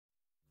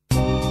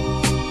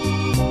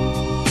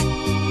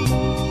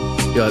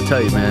Yo, I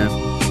tell you, man,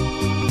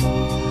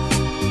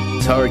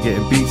 it's hard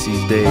getting beats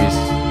these days.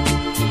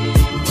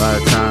 A lot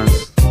of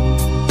times,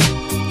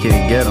 you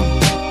can't get them.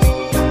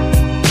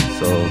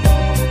 So,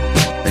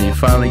 and you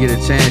finally get a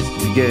chance,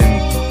 you're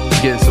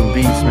getting some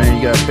beats, man.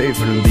 You gotta pay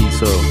for them beats,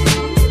 so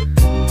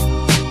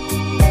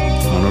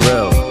on the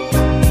real.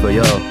 But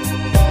yo,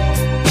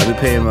 I be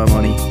paying my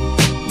money,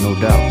 no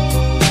doubt.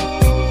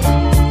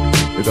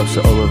 Big ups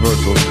to all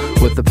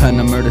reversals. With the pen,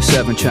 I murder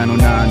 7, channel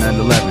 9 at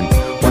 11.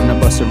 When I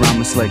bust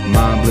around, it's like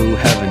mind blue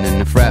heaven.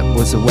 And if rap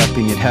was a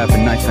weapon, you'd have a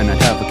knife and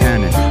I'd have a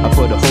cannon. I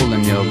put a hole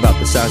in you about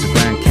the size of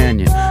Grand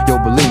Canyon. Yo,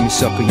 believe me,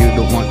 sucker, you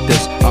don't want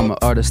this. I'm an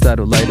artist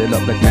that'll light it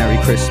up like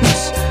Merry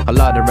Christmas. A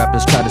lot of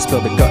rappers try to spill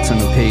the guts on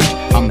the page.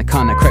 I'm the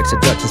kind that cracks a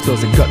Dutch and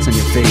spills the guts on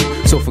your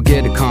fade. So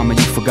forget the karma,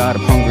 you forgot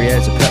I'm hungry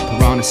as a pet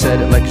piranha. Said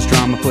it like it's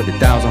drama, put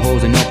 1,000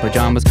 holes in your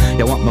pajamas.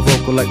 You want my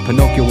vocal like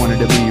Pinocchio, wanted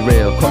to be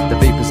real. Caught the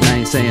vapors, now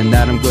ain't saying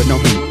that I'm good, no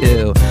he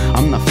ill.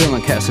 I'm not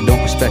feeling cats that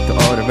don't respect the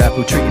art of rap,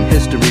 who treating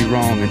history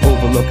wrong and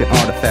overlooking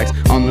artifacts.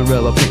 On the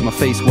real, I'll paint my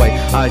face white,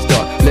 eyes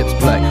dark, lips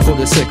black. Hold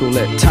a sickle,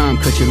 let time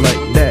cut you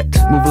like that.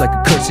 Move like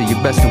a cursor, you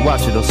best to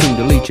watch it, I'll soon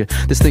delete you.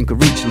 This thing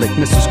could reach you like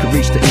missiles could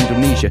reach to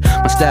Indonesia.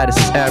 My status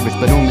is average,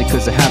 but only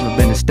cause I haven't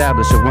been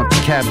established. I want the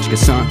cabbage, cause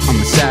son, I'm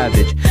a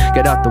savage.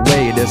 Get out the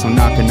way, there's no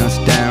knocking us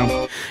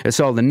down. It's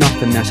all or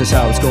nothing, that's just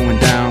how it's going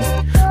down.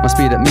 Must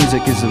be that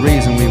music is the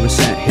reason we were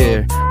sent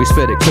here. We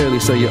spit it clearly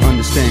so you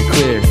understand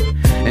clear.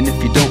 And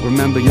if you don't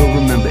remember, you'll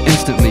remember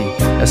instantly.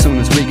 As soon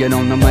as we get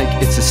on the mic,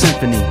 it's a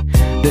symphony.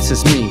 This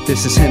is me,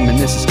 this is him, and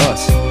this is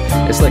us.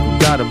 It's like we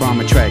gotta bomb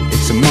a track,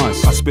 it's a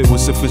must. I spit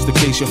with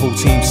sophistication, whole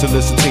team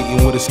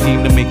soliciting with a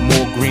scheme to make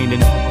more green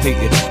and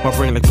hating. My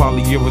brain like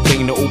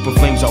polyurethane, the open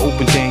flames, I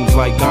open things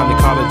like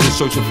gynecologists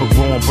searching for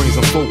growing brains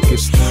and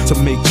focus. To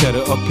make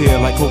cheddar appear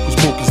like hocus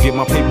pocus, get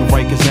my paper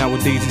right, cause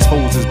nowadays these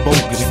hoes is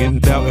bogus. Getting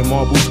down in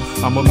marbles,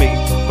 I'ma make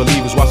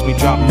believers watch me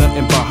drop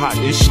nothing but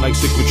hot-ish like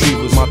sick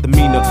retrievers. My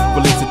demeanor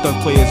relates to thug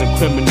players and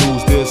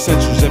criminals. They're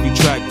essentials, every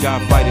track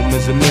got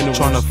vitamins and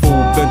minerals. Trying to fool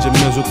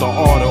Benjamins with the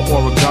art of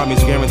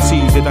origamis,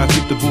 guaranteed that I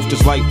keep the booth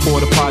just like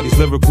porta potties.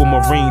 Lyrical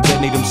marine,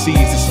 detonate them seeds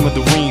and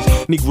smithereens.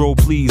 Negro,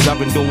 please, I've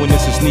been doing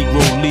this since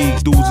Negro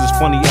leagues. Dudes is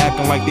funny,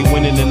 acting like they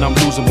winning and I'm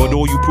losing, but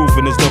all you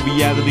proving is the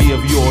reality of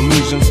your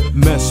illusions.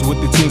 Mess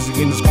with the teams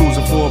again, is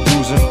cruising for a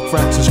bruising.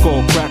 Fracture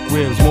skull, crack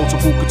ribs,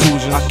 multiple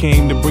contusions. I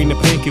came to bring the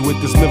pinky with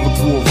this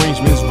lyrical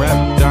arrangements. Rap,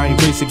 dying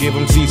basic, give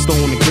them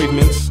C-stone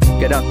engravements.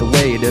 Get out the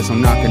way, there's no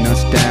knocking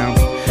us down.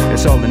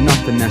 It's all or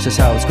nothing, that's just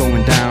how it's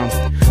going down.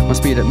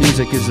 Must be that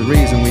music is the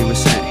reason we were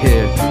sent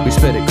here. We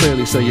spit it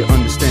clearly so you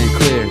understand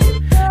clear.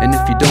 And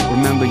if you don't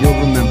remember, you'll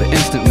remember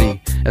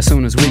instantly. As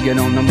soon as we get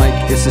on the mic,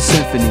 it's a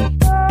symphony.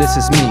 This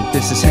is me,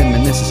 this is him,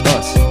 and this is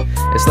us.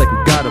 It's like we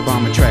gotta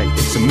bomb a track,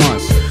 it's a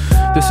must.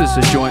 This is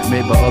a joint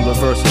made by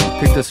Universal.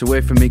 Pick this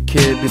away from me,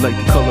 kid, we like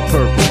the color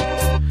purple.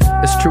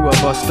 It's true I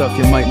bust stuff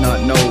you might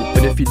not know,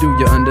 but if you do,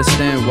 you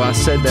understand why I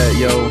said that,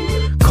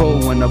 yo.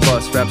 Cold when I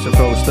bust, raps are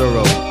rose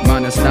thorough.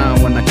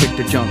 -9 when I kick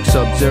the junk,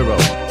 sub-zero.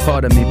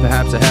 Pardon me,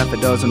 perhaps a half a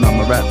dozen on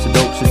my raps are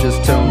dope, so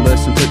just don't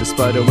listen to the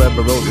spider web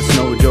I wrote. It's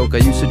no joke, I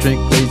used to drink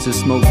blazes,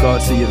 smoke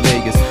Garcia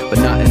Vegas, but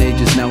not in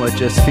ages, now I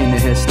just fiend to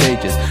hit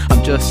stages.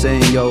 I'm just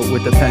saying, yo,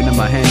 with the pen in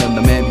my hand, I'm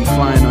the man be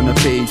flying on the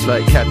page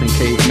like Captain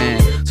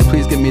Caveman. So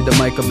please give me the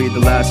mic, I'll be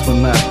the last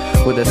one left.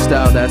 With a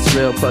style that's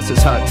real, plus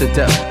it's hot to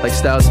death. Like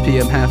Styles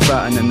PM, half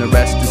rotten, and the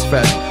rest is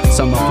fresh.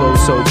 Summer flow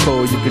so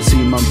cold, you can see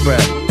my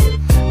breath.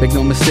 Make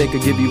no mistake, I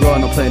give you raw,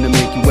 no plan to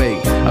make you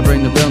wait. I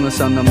bring the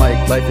realness on the mic,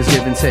 life is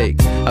give and take.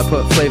 I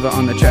put flavor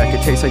on the track,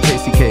 it tastes like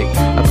tasty cake.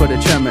 I put a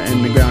tremor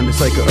in the ground,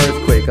 it's like an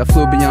earthquake. I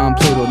flew beyond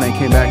Pluto, then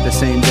came back the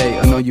same day.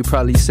 I know you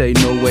probably say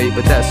no way,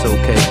 but that's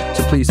okay.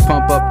 So please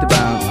pump up the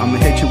bounds, I'ma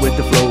hit you with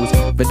the flows.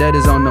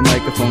 Vedetta's on the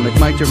microphone like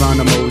Mike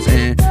Geronimo's.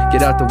 And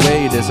get out the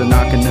way, there's a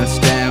knocking us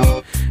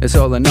down. It's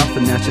all or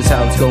nothing, that's just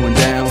how it's going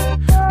down.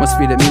 Must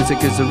be that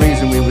music is the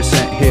reason we were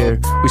sent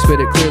here. We spit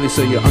it clearly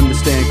so you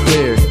understand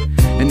clear.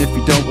 And if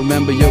you don't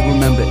remember, you'll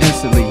remember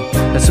instantly.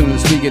 As soon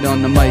as we get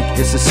on the mic,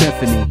 it's a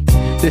symphony.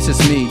 This is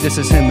me, this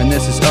is him, and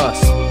this is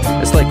us.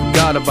 It's like we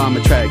gotta bomb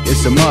a track,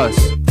 it's a must.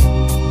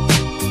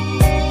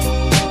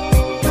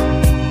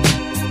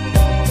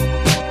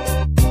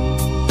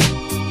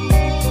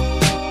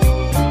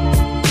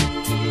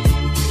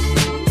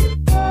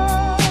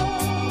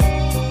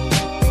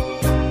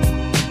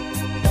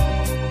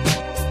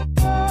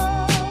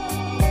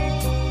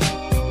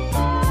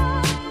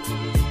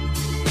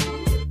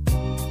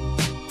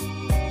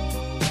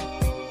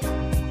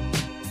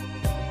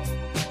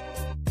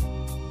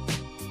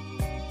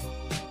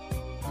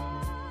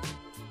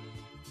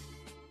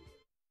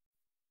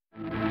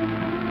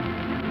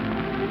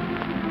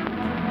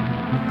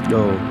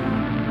 Yo,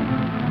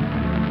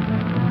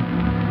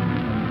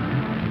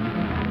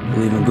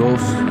 believe in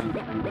ghosts?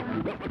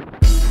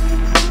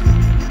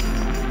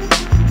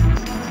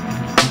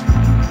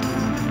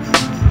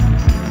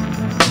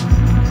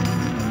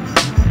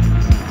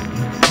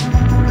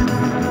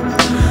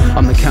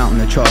 I'm the counting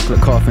the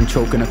chocolate coffin,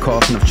 choking a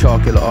coffin of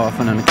chocolate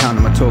often on account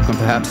of my token.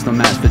 Perhaps no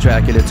match for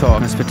Dracula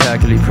talking,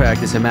 spectacularly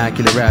practice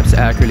immaculate raps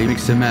accurately,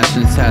 mix and match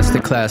and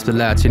fantastic class, but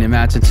latching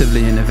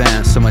imaginatively in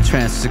advance. So my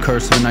trance is a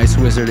curse of a nice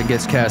wizard that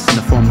gets cast in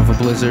the form of a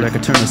blizzard. I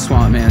could turn a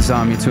swamp man's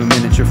army to a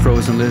miniature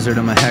frozen lizard.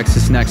 And my hex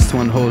is next to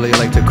unholy, I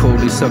like to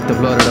coldly suck the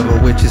blood out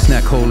of a witch's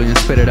neck holy and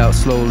spit it out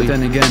slowly.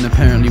 Then again,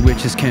 apparently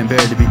witches can't bear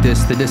to be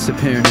dissed. They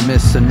disappear in the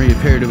mists and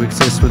reappear to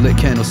exist with lit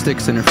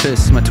candlesticks in their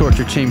fists. My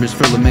torture chamber's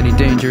full of many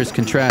dangerous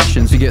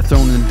contraptions. You get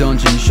thrown in a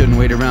dungeon, you shouldn't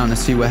wait around to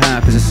see what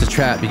happens. It's a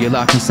trap, you get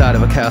locked inside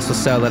of a castle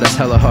cellar that's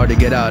hella hard to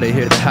get out. I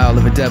hear the howl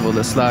of a devil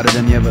that's louder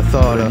than you ever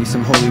thought of. Need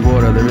some holy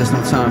water, there is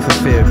no time for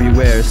fear.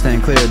 Beware,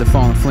 stand clear, the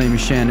fallen flame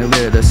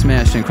chandelier. They're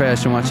smashing,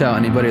 crashing, watch out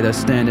anybody that's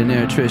standing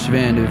near. Trish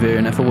Vanderveer.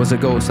 And if I was a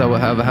ghost, I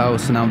would have a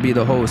house and I'll be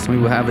the host. And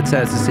we would have a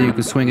test to see who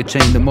could swing a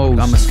chain the most.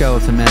 I'm a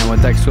skeleton man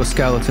with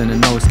exoskeleton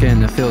and no skin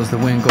that feels the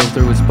wind go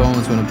through his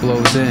bones when it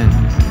blows in.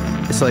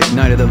 It's like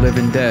Night of the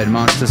Living Dead,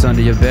 monsters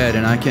under your bed,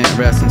 and I can't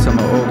rest until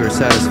my ogre's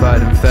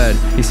satisfied and fed.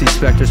 You see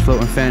specters,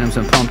 floating phantoms,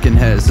 and pumpkin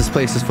heads. This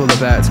place is full of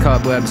bats,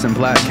 cobwebs, and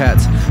black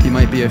cats. You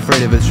might be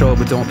afraid of a troll,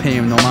 but don't pay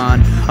him no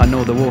mind. I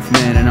know the wolf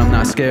man, and I'm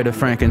not scared of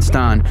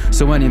Frankenstein.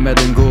 So any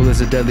meddling ghoul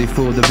is a deadly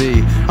fool to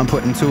be. I'm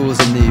putting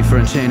tools in thee for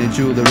enchanted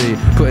jewelry,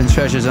 putting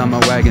treasures on my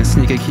wagon,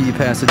 sneak a key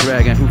past a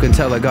dragon. Who can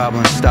tell a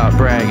goblin stop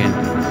bragging?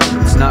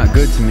 It's not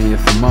good to me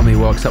if a mummy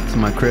walks up to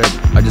my crib.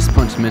 I just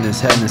punch him in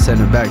his head and send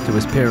him back to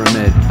his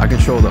pyramid. I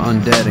control the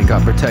undead and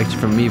got protection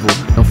from evil.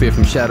 No fear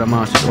from shadow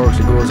monsters, orcs,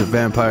 or ghouls, or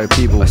vampire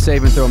people. I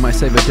save and throw might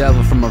save a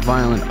devil from a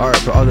violent art,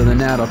 but other than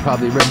that I'll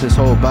probably rip his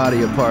whole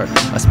body apart.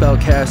 A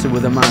spellcaster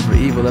with a mind for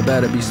evil, I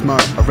better be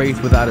smart. A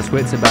wraith without his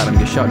wits about him,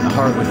 get shot in the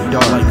heart with a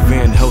dart. Like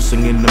Van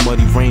Helsing in the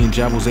muddy range,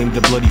 arrows aimed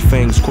at bloody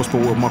fangs, crossbow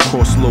with my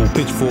crossbow,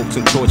 pitchforks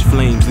and torch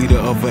flames. Leader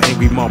of an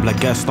angry mob like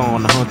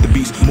Gaston, I hunt the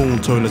beast.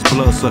 Moon turners,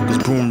 bloodsuckers,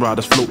 broom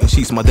riders, floating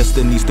sheets. My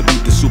destiny's to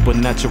beat the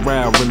supernatural,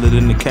 realer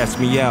than to cast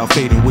me out.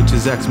 Fading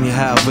witches ask me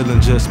how,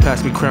 villain just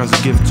pass me crowns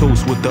and give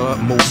toast with the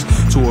utmost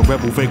to a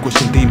rebel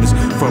vanquishing demons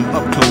from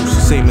up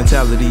close. Same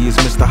mentality as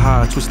Mr.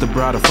 Hyde, twist the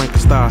bride of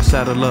Frankenstein.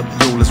 Saddle up,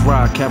 yo, let's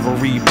ride.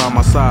 Cavalry by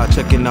my side,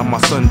 checking out my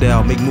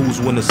sundial. Make moves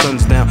when the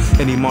sun's down.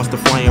 Any monster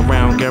flying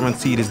around,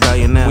 guaranteed is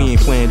dying now. We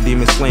ain't playing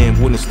demon slam,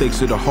 winning stakes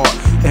to the heart.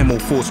 Ammo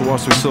force,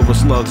 watching silver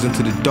slugs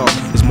into the dark.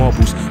 It's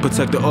Marblez,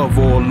 protector of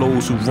all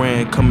those who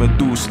ran, coming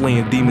through,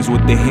 slaying demons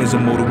with their hands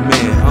of mortal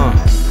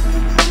man.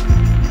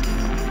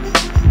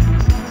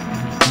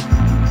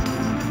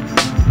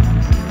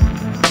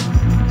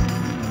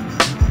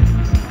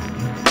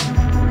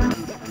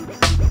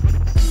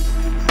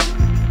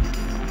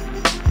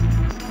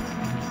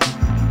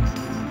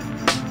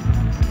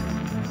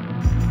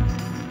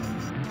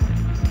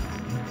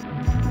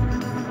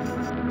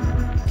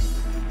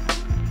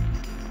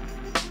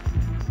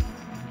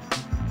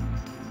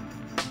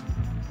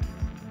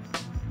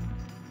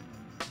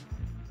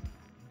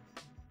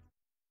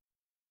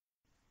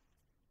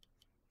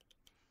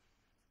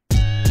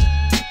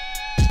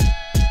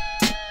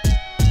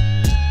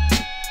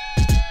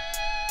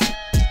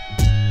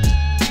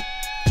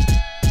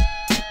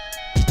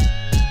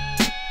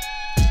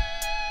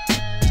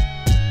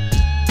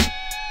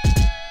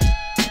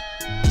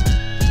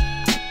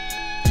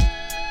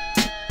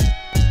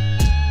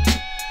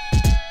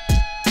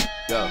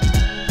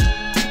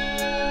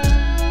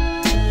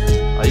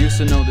 I used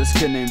to know this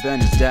kid named Ben,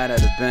 his dad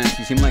had a Benz.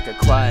 He seemed like a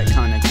quiet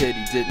kind of kid,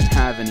 he didn't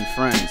have any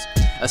friends.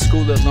 At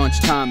school at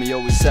lunchtime, he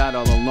always sat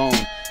all alone.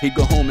 He'd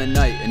go home at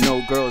night and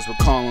no girls would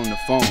call on the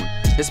phone.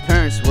 His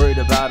parents worried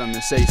about him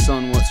and say,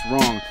 son, what's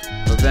wrong?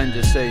 But Ben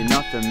just say,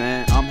 nothing,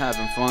 man, I'm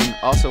having fun.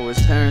 Also,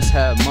 his parents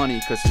had money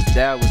cause his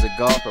dad was a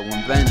golfer.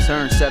 When Ben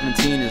turned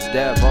 17, his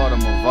dad bought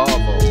him a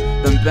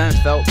Volvo. Then Ben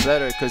felt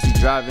better cause he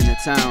driving to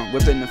town,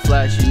 whipping the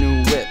flashy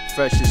new whip,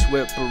 freshest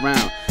whip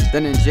around.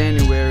 Then in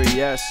January,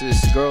 he asked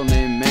this girl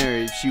named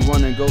Mary if she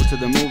wanted to go to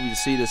the movie to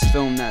see this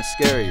film that's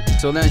scary.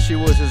 So then she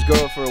was his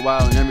girl for a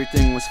while and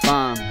everything was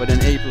fine. But in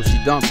April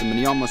she dumped him and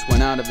he almost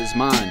went out of his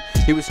mind.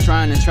 He was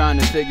trying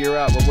to figure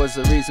out what was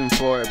the reason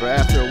for it, but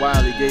after a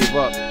while he gave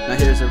up. Now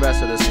here's the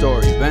rest of the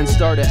story. Ben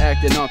started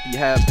acting up, he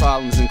had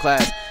problems in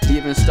class. He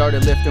even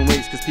started lifting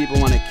weights cause people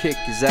want to kick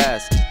his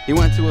ass. He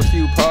went to a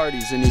few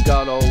parties and he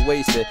got all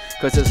wasted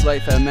cause his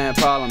life had mad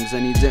problems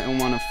and he didn't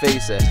want to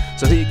face it.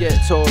 So he'd get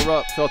tore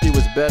up, felt he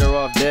was better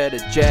off dead. A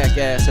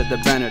jackass at the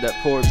Bennett that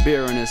poured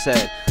beer in his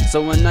head.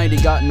 So one night he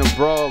got in a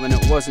brawl and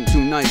it wasn't too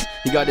nice.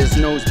 He got his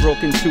nose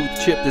broken, tooth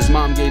chipped, his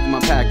mom gave him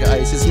a pack of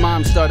ice. His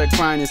mom started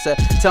crying and said,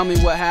 tell me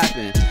what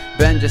happened.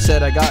 Ben just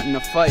said, I got in a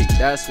fight,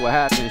 that's what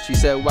happened. She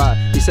said, why?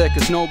 He said,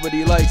 cause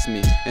nobody likes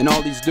me and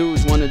all these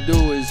dudes wanna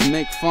do is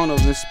make fun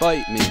of and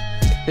spite me.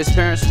 His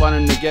parents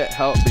wanted him to get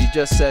help, but he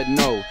just said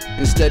no.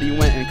 Instead he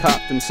went and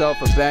copped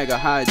himself a bag of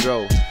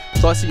hydro.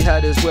 Plus he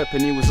had his whip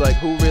and he was like,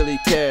 who really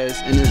cares?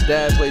 And his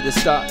dad played the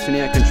stocks and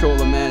he had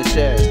control of man's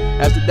shares.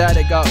 After that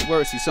it got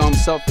worse, he saw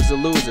himself as a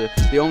loser.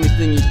 The only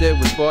thing he did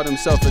was bought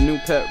himself a new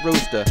pet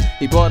rooster.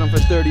 He bought him for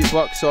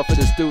 $30 off of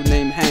this dude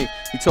named Hank.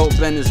 He told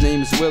Ben his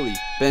name is Willie.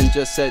 Ben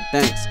just said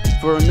thanks.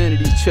 For a minute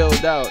he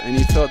chilled out and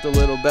he felt a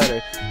little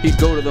better. He'd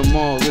go to the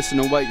mall, listen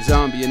to White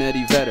Zombie and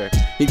Eddie Vedder.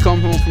 He'd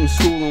come home from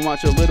school and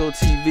watch a little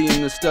TV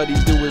in the study,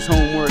 do his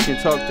homework and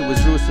talk to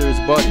his rooster, his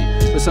buddy.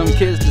 But some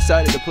kids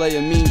decided to play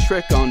a mean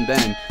trick on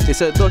Ben. They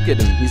said, look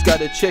at him, he's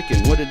got a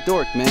chicken, what a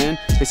dork, man.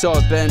 They saw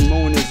Ben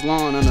mowing his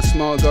lawn on a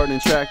small garden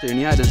tractor, and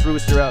he had his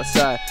rooster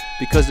outside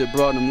because it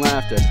brought him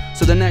laughter.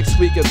 So the next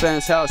week at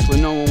Ben's house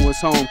when no one was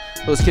home,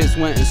 those kids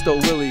went and stole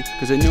Willie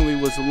because they knew he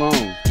was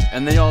alone.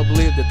 And they all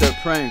believed that their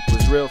prank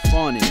was real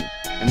funny,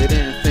 and they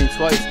didn't think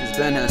twice because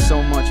Ben had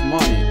so much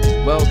money.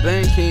 Well,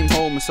 Ben came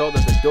home and saw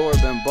that the door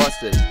had been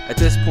busted. At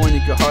this point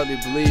he could hardly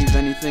believe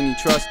anything he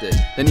trusted.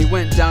 Then he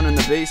went down in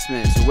the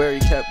basement to where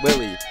he kept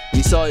Willie. When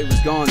he saw he was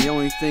gone, the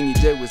only thing he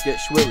did was get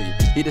Schwilly.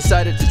 He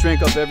decided to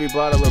drink up every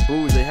bottle of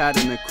booze they had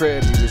in the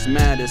crib. He was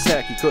mad as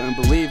heck, he couldn't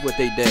believe what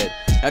they did.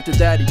 After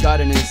that he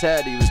got in his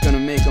head he was gonna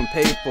make them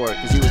pay for it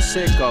because he was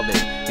sick of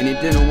it and he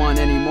didn't want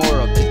any more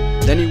of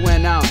it. Then he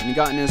went out and he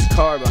got in his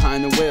car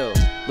behind the wheel.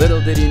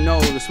 Little did he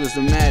know this was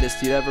the maddest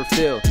he'd ever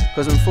feel,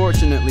 cause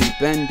unfortunately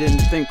Ben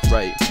didn't think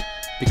right.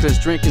 Because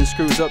drinking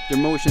screws up your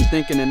motion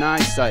thinking and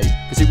eyesight.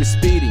 Cause he was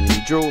speeding and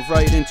he drove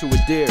right into a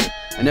deer.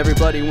 And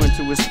everybody went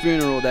to his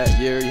funeral that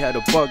year, he had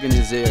a bug in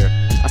his ear.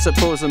 I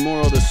suppose the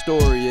moral of the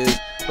story is,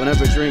 don't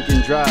ever drink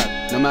and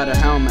drive, no matter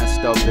how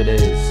messed up it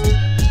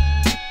is.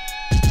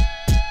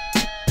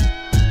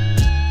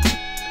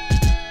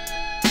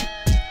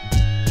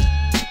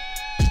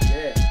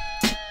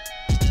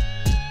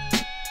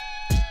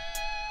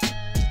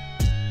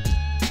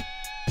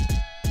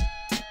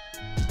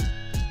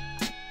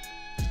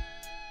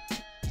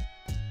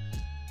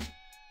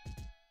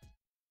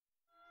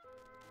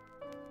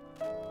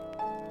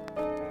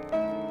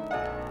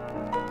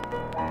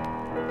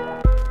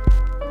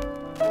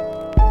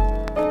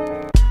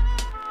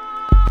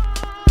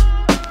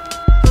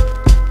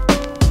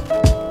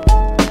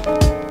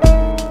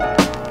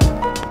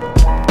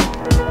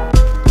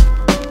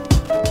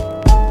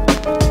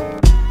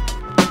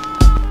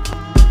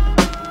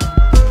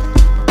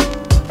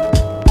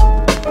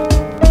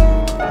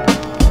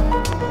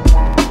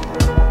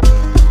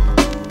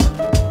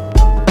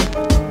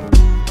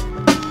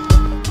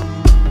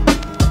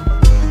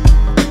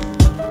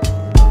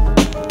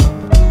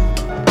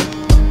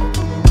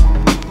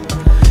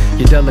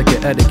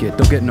 Delicate etiquette,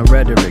 don't get no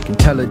rhetoric.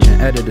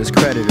 Intelligent editors,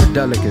 creditor,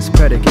 delicate's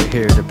predicate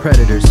here. The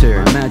predator's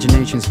here.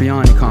 Imagination's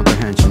beyond your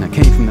comprehension. I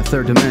came from the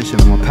third dimension,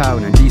 more power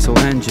than a diesel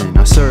engine.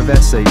 I serve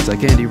essays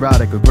like Andy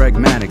Roddick or Greg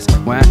Maddox,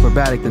 more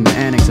acrobatic than the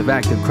annex of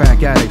active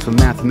crack addicts with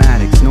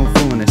mathematics. No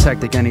fooling, it's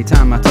hectic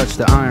anytime I touch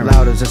the iron.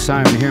 Loud as a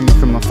siren, hear me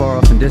from a far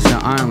off and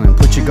distant island.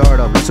 Put your guard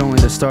up, it's only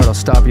the start, I'll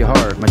stop your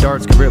heart. My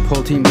darts could rip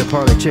whole teams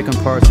apart like chicken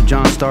parts, or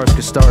John Starks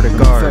could start a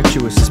guard.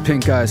 Infectious, his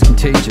pink eye's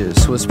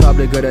contagious, so it's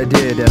probably a good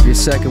idea to have your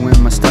second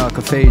win my stock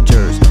of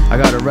fagers. I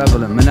got a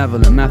relevant,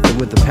 malevolent method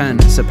with the pen.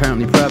 It's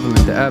apparently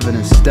prevalent, the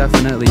evidence is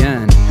definitely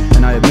in.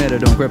 And I admit I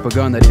don't grip a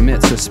gun that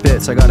emits or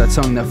spits. I got a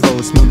tongue that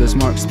flows smooth as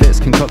Mark Spitz,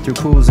 can cut through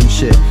pools and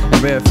shit.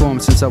 In rare form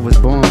since I was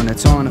born,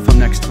 it's on if I'm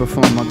next to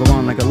perform. I go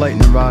on like a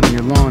lightning rod on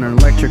your lawn or an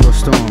electrical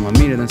storm. I'm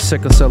meaner than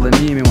sickle cell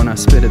anemia when I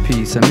spit a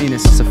piece. I mean it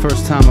since the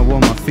first time I wore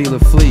my feel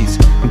of fleece.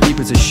 I'm deep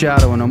as a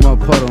shadow in a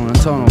mud puddle, and a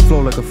tunnel flow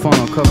like a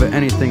funnel, cover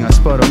anything I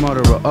sputter,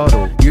 mutter or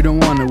uddle. You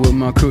don't want it with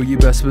my crew, you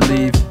best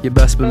believe, you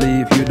best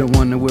believe. You don't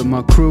want it with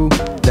my crew,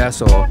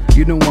 that's all.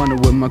 You don't want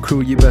it with my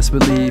crew, you best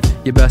believe,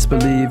 you best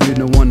believe. You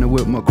don't want it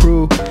with my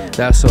crew,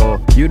 that's all.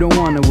 You don't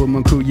want it with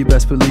my crew, you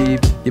best believe,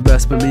 you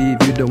best believe.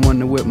 You don't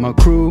want it with my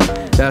crew,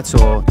 that's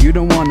all. You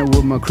don't want it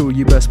with my crew,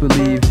 you best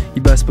believe,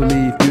 you best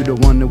believe. You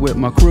don't want it with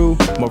my crew.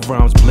 My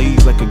rhymes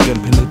blaze like a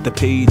gun, pin at the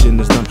page and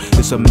it's done.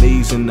 It's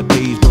amazing, the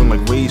page burn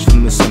like rays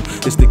from the sun.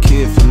 It's the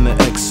kid from the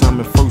X, I'm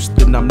in first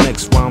and I'm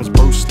next. Rhymes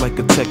burst like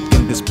a tech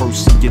and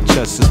disperse in your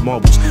chest as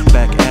marbles.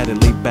 Back at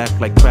it, lay back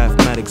like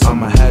Craftmatics.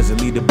 I'm a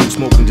hazard, lead the blue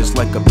smoking just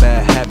like a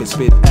bad habit.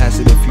 Spit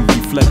acid, if you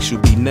reflex,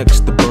 you'll be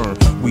next to burn.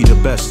 We the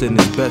best and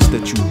it's best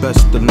that you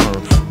best to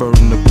learn.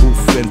 Burn the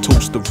roof and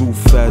toast the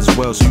roof as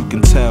well, so you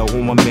can tell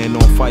when my man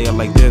on fire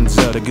like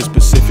Denzel. To get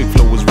specific,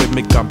 flow is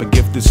rhythmic, I'm a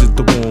gift, this is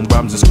the womb.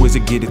 Rhymes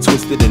exquisite, get it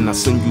twisted and I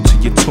send you to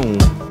your tune.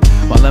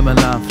 My lemon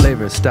lime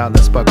flavor,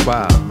 stylist buck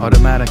wild.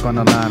 Automatic on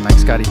the line like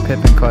Scottie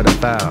Pippen caught a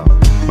foul.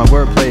 My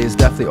wordplay is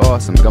definitely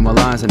awesome. Got my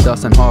lines in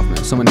Dustin Hoffman.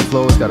 So many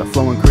flows, got a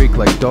flowing creek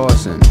like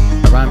Dawson.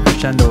 My rhyme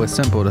crescendo is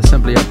simple to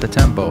simply up the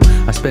tempo.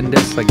 I spin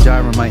discs like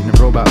Gyromite and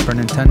a robot for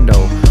Nintendo.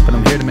 But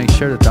I'm here to make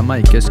sure that the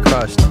mic gets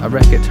crushed. I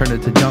wreck it, turn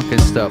it to junk and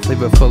stuff,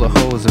 leave it full of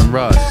holes and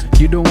rust.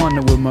 You don't want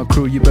it with my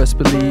crew, you best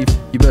believe,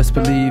 you best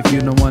believe.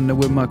 You don't want it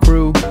with my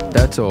crew,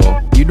 that's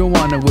all. You don't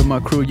want it with my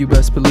crew, you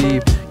best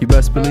believe, you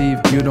best believe.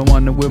 You don't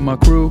want it with my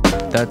crew,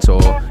 that's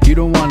all. You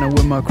don't want it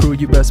with my crew,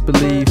 you best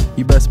believe,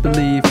 you best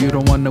believe. You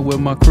don't want it with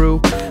my crew,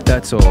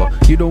 that's all.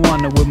 You don't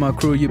want it with my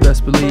crew, you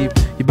best believe,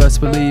 you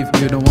best believe.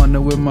 You don't want it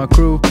with my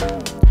crew.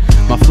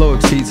 My flow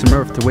exceeds from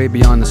earth to way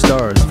beyond the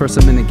stars.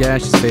 First I'm in the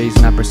gaseous phase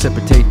and I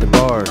precipitate the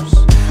bars.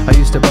 I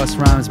used to bust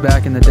rhymes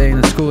back in the day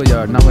in the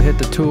schoolyard. Now I hit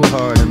the tool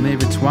hard and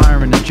leave its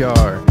wire in a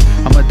jar.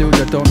 I'm a dude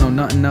that don't know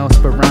nothing else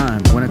but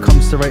rhyme. When it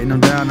comes to writing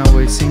them down, I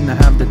always seem to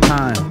have the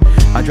time.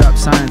 I drop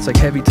science like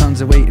heavy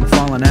tons of weight and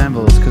falling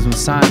anvils, cause I'm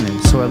Simon,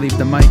 so I leave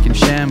the mic in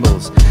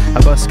shambles.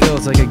 I bust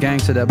skills like a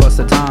gangster that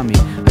busted Tommy.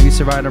 I used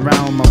to ride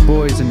around with my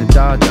boys in the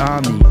Dodge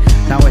Omni.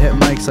 Now I hit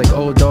mics like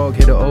old dog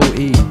hit a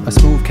OE. A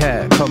smooth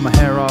cat, cut my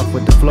hair off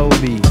with the flow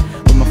B.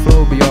 When my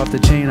flow be off the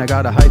chain, I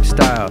got a hype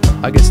style.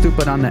 I get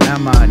stupid on the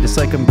MI, just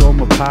like I'm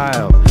Goma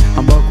Pile.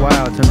 I'm buck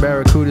wild, turn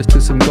barracudas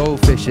to some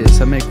goldfishes.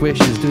 I make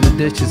wishes, do the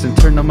dishes, and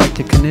turn the mic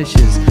to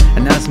knishes.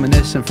 And that's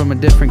munition from a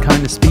different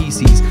kind of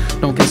species.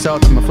 Don't get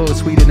salty, my flow is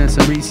sweeter than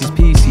some Reese's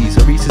Pieces.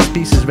 Or Reese's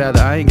Pieces rather,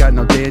 I ain't got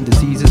no damn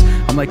diseases.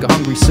 I'm like a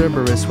hungry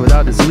Cerberus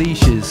without his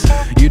leashes.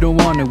 You don't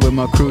want it with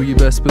my crew, you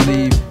best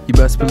believe. You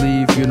best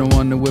believe you don't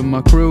want it with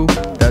my crew,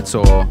 that's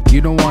all.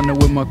 You don't want it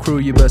with my crew,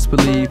 you best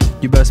believe.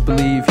 You best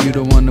believe you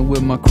don't want it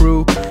with my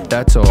crew,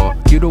 that's all.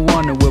 You don't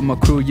want it with my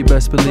crew, you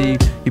best believe.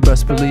 You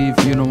best believe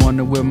you don't want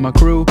it with my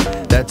crew,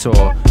 that's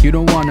all. You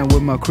don't want it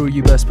with my crew,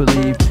 you best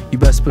believe. You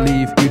best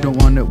believe you don't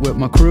want it with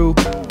my crew.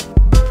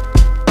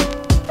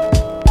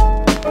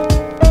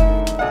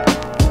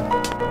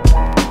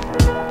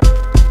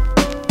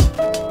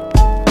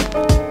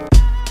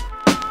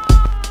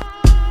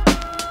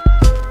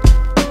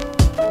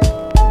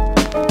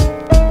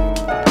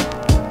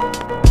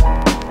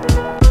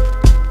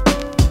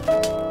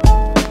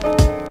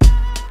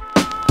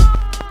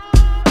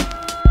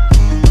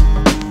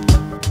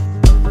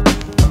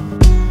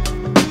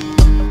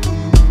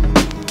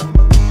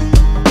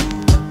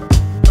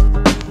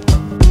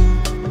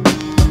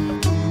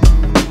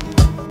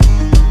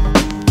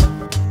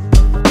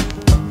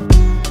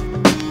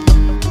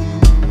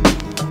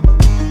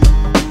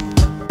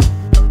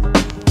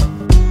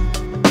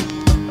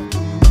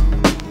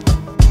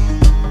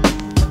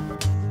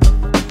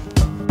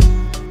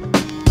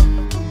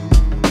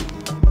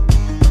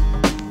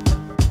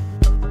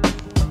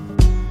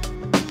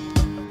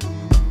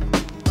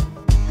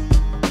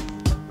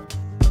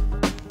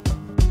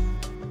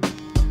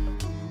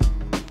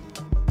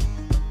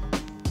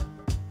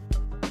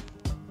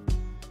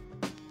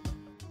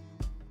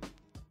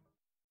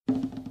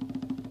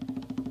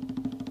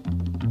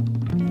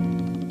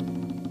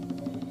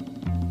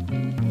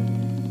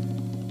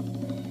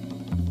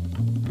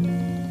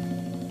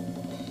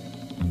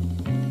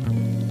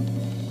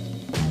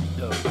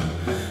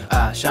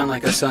 I shine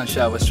like a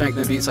sunshine with strength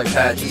and beats like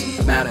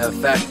patches. Matter of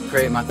fact,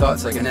 create my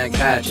thoughts like an egg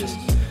hatches.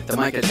 The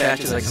mic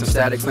attaches like some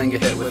static finger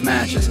hit with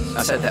matches.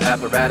 I set the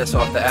apparatus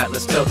off the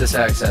Atlas tilt this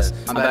access.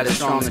 I'm about as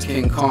strong as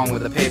King Kong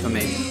with a paper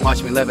mate.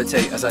 Watch me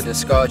levitate as I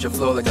discard your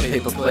floor like a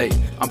paper plate.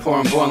 I'm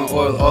pouring boiling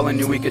oil all in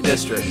Eureka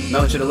District.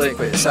 Melt you to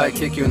liquid,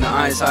 sidekick you in the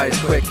eyes, high as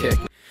quick kick.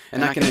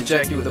 And I can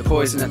inject you with a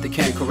poison that they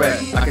can't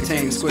correct. I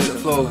contain exquisite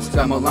flows,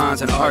 got more lines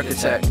than an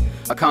architect.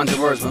 I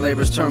conjure words when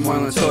labor's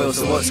turmoil and toil,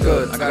 so what's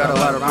good? I got a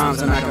lot of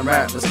rhymes and I can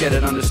rap, let's get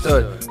it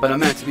understood. But I'm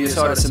meant to be as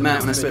hard as cement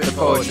when I spit the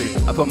poetry.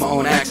 I put my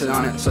own accent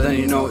on it, so then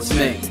you know it's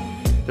me.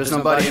 There's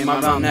nobody in my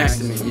realm next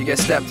to me. You get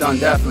stepped on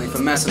definitely for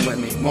messing with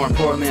me. More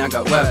importantly, I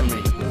got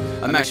weaponry.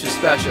 I'm extra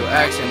special,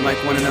 action like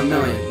 1 in a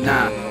million.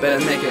 Nah,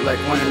 better make it like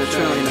 1 in a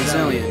trillion, a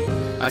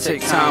zillion. I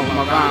take time with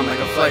my rhyme like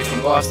a flight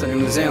from Boston to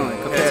New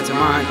Zealand. Compared to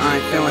mine, I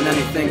ain't feeling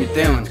anything you're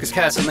dealing. Cause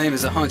Castle Lame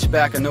is a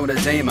hunchback, I know the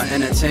Dame. I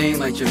entertain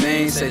like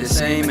Jermaine, say the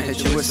same and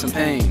hit you with some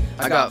pain.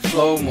 I got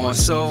flow, more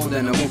soul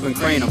than a whooping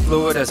crane. I'm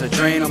fluid as a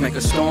drain, I'll make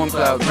a storm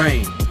cloud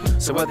rain.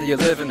 So whether you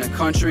live in the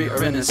country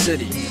or in the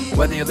city,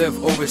 whether you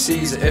live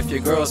overseas or if your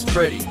girl's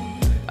pretty,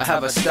 I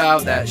have a style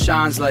that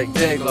shines like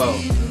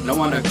Dayglow. No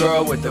one a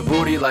girl with a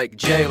booty like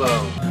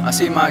J-Lo. I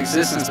see my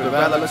existence, but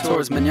rather look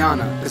towards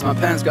manana. Cause my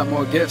pen's got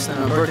more gifts than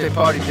a birthday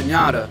party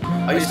pinata.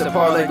 I used to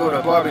parlay, go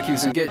to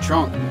barbecues and get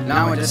drunk.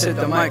 Now I just hit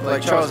the mic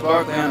like Charles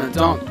Barkley on a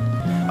dunk.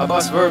 I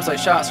bust verbs like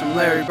shots from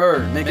Larry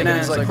Bird, making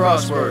ends like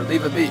crossword,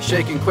 leave a beat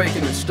shaking,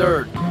 quaking and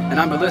stirred. And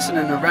I've been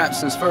listening to rap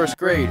since first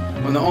grade,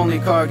 when the only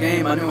card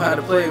game I knew how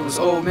to play was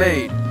Old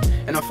Maid.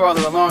 And I'm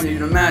farther along than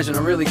you'd imagine,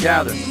 I really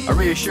gather. I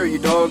reassure you,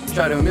 dog,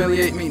 try to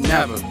humiliate me,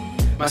 never.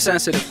 My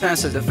sensitive,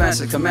 pensive,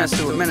 defensive, commence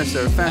to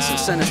administer offensive,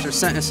 sinister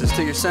sentences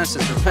to your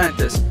senses, repent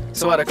this.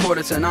 So at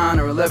 9:15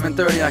 or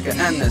 11:30 I can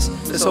end this.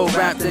 This whole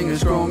rap thing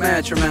is grown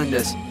mad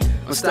tremendous.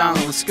 I'm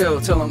styling with skill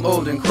till I'm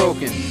old and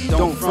croaking.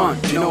 Don't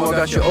front, you know I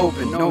got you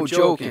open, no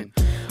joking.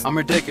 I'm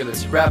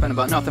ridiculous, rapping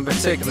about nothing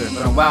particular,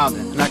 but I'm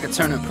wildin', and I can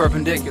turn it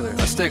perpendicular.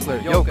 A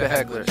stickler, yoke a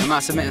heckler. Am I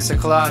submitting to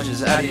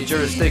collages out of your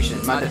jurisdiction?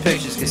 My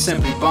depictions can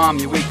simply bomb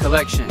your weak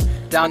collection.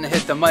 Down to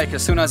hit the mic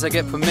as soon as I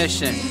get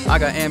permission. I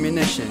got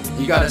ammunition,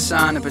 you gotta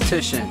sign a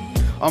petition.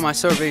 All my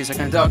surveys are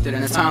conducted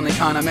in a timely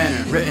kind of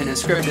manner. Written and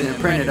scripted and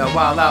printed, I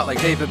wild out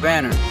like David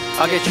Banner.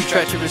 I'll get you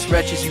treacherous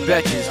wretches, you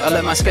betches. I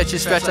let my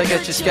sketches stretch, I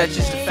get your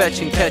sketches to fetch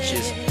and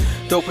catches.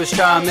 Dopest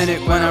try a minute,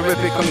 when I rip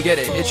it, come get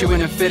it. Hit you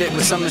in and fit it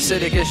with some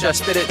acidic ish, I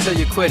spit it till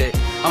you quit it.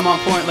 I'm on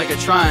point like a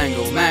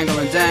triangle, mangle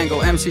and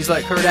dangle. MCs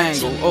like Kurt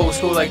Angle, old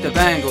school like the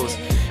Bangles.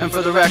 And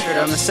for the record,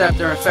 I'm the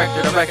scepter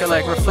infected. I record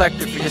like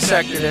reflector for your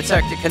sector,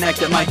 detected,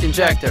 connected, mic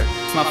injector.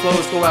 My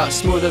flows go out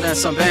smoother than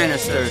some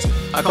banisters.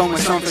 I come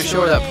with something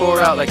sure that pour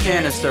out like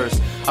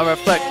canisters. I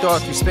reflect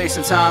thought through space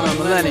and time and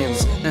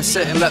millenniums, then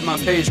sit and let my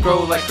page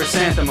grow like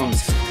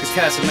chrysanthemums. Cause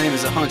Castle Lame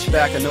is a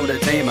hunchback, I know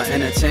that name. I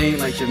entertain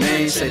like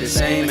Jermaine, say the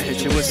same and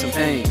hit you with some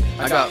pain.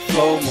 I got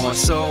flow, more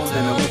soul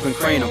than a whooping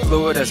crane. I'm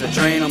fluid as a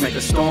drain, I'll make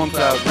a storm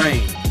cloud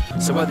rain.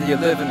 So whether you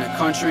live in the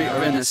country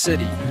or in the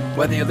city,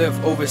 whether you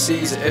live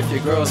overseas or if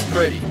your girl's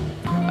pretty,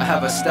 I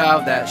have a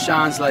style that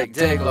shines like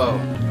Dayglow.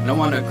 And I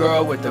want a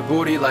girl with the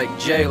booty like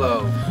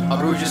J-Lo. I'll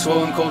bruise you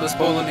swollen, cold as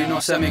Poland, you know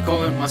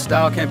semicolon. My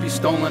style can't be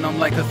stolen, I'm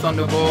like a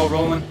thunderball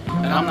rolling.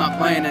 And I'm not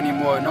playing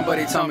anymore,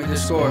 nobody tell me to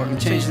score. I'm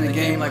changing the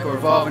game like a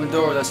revolving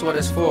door, that's what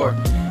it's for.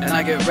 And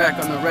I get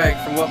wrecked on the reg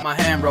from what my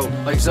hand wrote,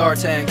 like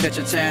Zartan, catch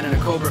a tan in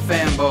a Cobra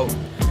fan boat.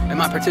 And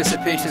my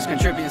participation is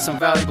contributing some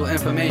valuable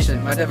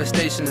information. My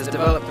devastation is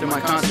developed through my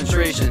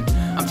concentration.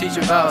 I'm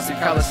teaching vowels through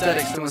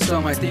calisthenics to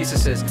instill my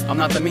theses. I'm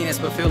not the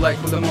meanest, but feel like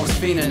who the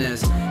most fiendin'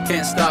 is.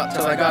 Can't stop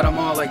till I got them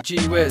all like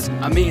gee whiz.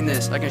 I mean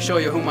this, I can show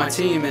you who my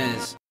team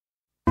is.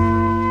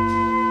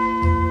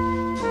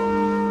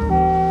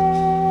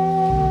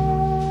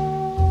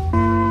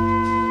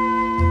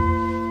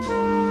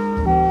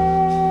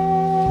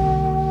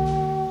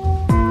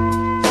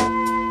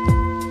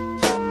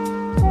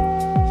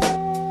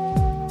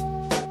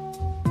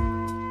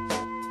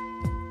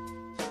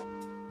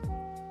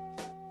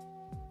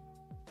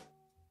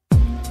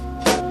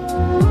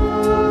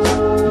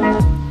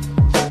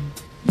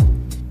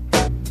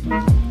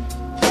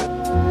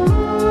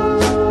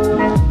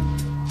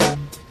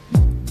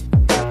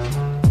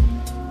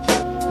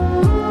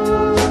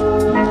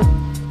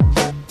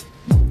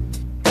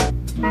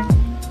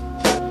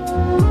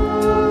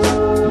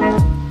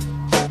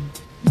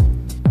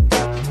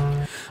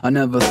 I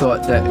never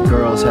thought that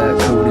girls had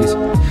cooties,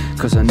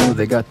 cause I knew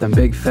they got them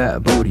big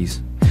fat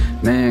booties.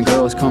 Man,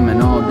 girls come in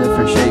all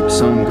different shapes.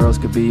 Some girls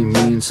could be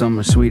mean, some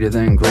are sweeter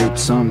than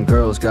grapes. Some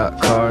girls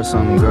got cars,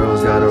 some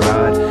girls got a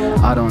ride.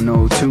 I don't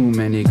know too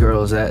many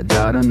girls that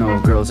died. I know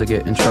girls that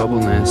get in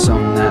trouble and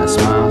some that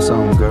smile.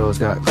 Some girls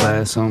got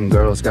class, some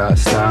girls got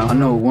style. I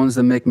know ones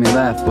that make me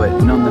laugh,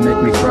 but none that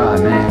make me cry.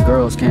 Man,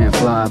 girls can't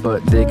fly,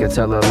 but they can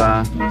tell a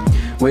lie.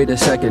 Wait a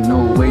second,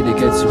 no, wait, it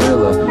gets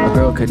realer. A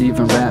girl could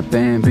even rap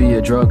and be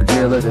a drug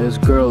dealer. There's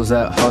girls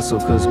that hustle,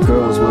 cause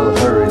girls will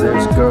hurry.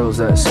 There's girls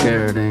that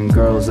scared and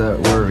girls that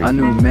worry. I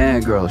knew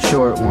mad girls,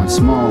 short ones,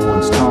 small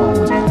ones, tall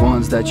ones.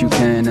 Ones that you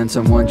can and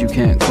some ones you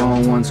can't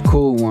call. Ones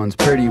cool ones,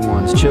 pretty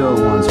ones, chill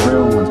ones,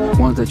 real ones.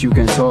 Ones that you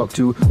can talk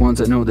to, ones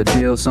that know the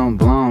deal. Some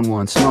blonde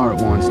ones, smart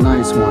ones,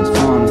 nice ones,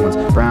 fun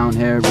ones. Brown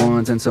haired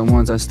ones and some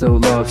ones I still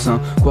love. Some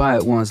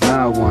quiet ones,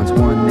 loud ones,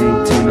 one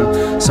named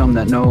Tina. Some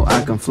that know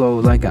I can flow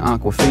like an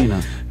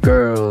aquafina.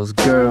 Girls,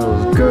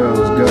 girls, girls,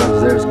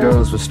 girls. There's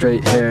girls with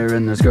straight hair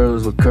and there's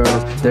girls with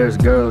curls. There's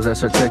girls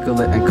that's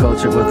articulate and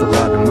cultured with a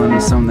lot of money.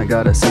 Some that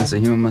got a sense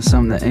of humor,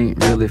 some that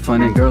ain't really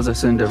funny. Girls are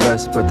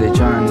Cinderella, but they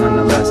trying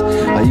nonetheless.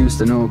 I used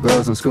to know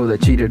girls in school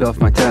that cheated off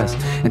my test.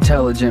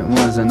 Intelligent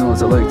ones and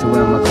those that like to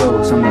wear my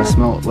clothes. Some that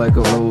smelt like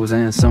a rose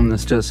and some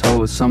that's just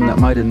hoes. Some that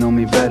might have known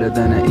me better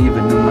than I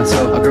even knew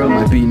myself. A girl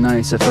might be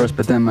nice at first,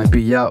 but then might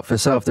be out for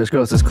self. There's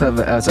girls as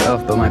clever as an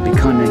elf, but might be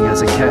cunning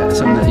as a cat.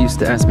 Some that used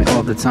to ask me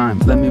all the time,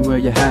 let me wear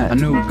your hat. I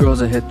knew girls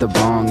that hit the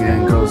bong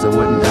and girls that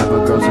wouldn't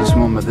ever. Girls that's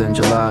warmer than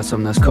July,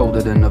 some that's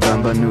colder than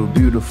November. I knew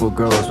beautiful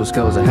girls with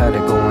skills that had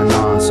it going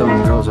on.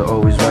 Some girls are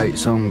always right,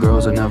 some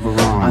girls are never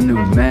wrong. I knew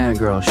mad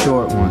girls,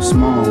 short ones,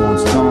 small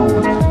ones, tall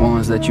ones.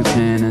 Ones that you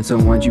can and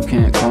some ones you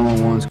can't call.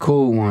 Ones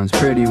cool ones,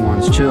 pretty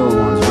ones, chill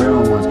ones,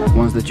 real ones.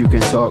 Ones that you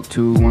can talk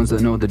to, ones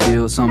that know the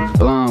deal. Some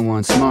blonde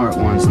ones, smart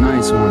ones,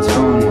 nice ones,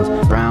 fun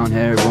ones. Brown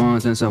haired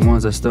ones and some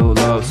ones I still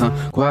love.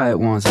 Some quiet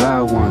ones,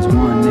 loud ones,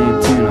 one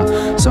named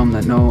Tina. Some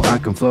that know I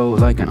can flow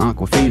like an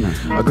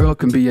aquafina. A girl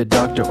can be a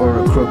doctor or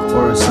a crook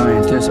or a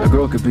scientist. A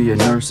girl could be a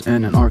nurse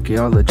and an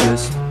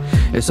archaeologist.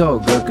 It's all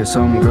good cause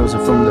some girls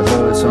are from the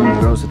hood. Some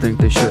girls that think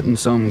they shouldn't,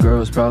 some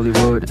girls probably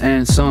would.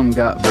 And some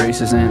got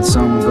braces and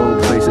some go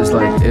places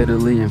like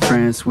Italy and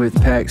France with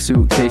packed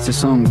suitcases.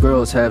 Some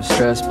girls have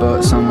stress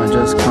but some are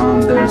just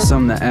calm. There's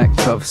some that act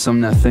tough,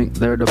 some that think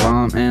they're the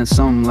bomb. And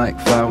some like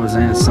flowers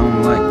and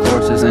some like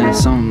horses. And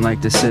some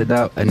like to sit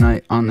out at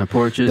night on their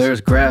porches.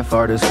 There's graph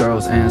artist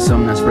girls and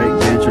some that's break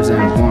dancers.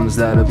 And ones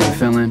that'll be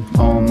filling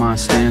all my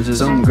stanzas.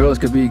 Some girls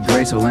could be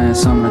graceful and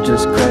some are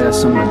just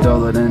crass. Some are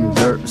duller than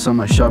dirt, some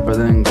are sharper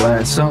than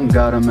glass. Some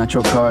got a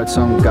Metro card,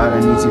 some got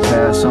an easy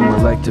pass. Some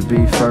would like to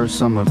be first,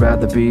 some would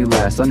rather be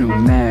last. I knew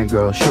mad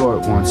girls,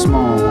 short ones,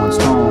 small ones,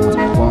 tall ones.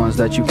 Ones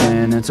that you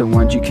can and some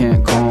ones you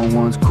can't call.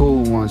 Ones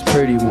cool ones,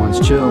 pretty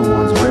ones, chill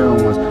ones, real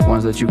ones.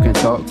 Ones that you can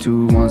talk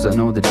to, ones that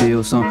know the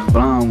deal. Some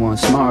blonde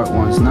ones, smart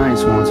ones,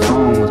 nice ones,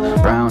 fun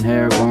ones. Brown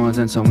haired ones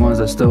and some ones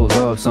I still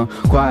love. Some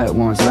quiet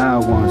ones,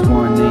 loud ones,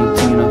 one named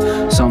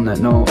Tina. Some that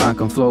know I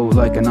can flow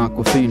like an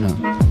aquafina.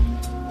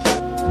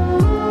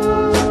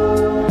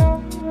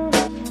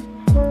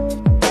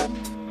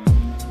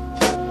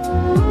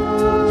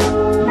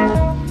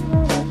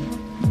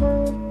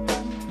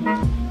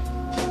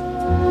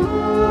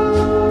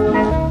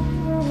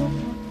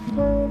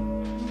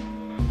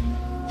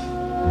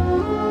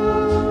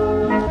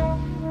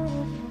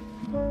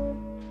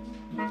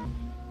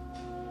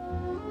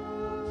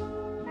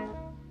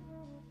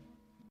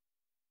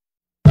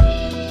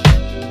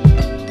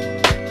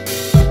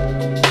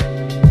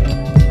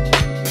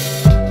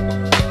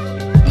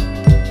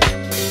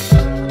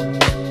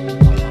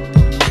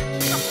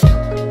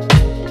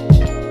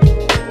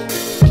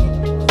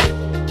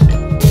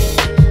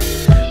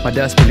 I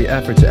desperately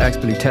effort to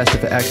expertly test it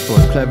for export,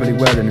 cleverly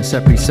weathered and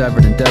separately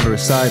severed endeavor, a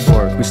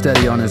cyborg. We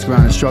steady on this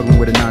grind and struggling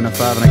with a 9 to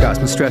 5, and I got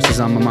some stresses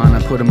on my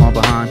mind, I put them all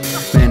behind.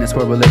 Man, this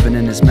world we're living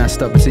in is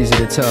messed up, it's easy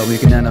to tell. We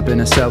can end up in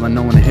a cell and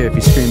no one to hear if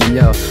you scream and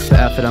yell. The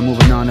effort, I'm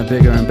moving on to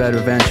bigger and better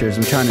ventures.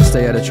 I'm trying to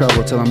stay out of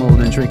trouble till I'm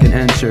old and drinking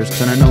Ensures.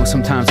 And I know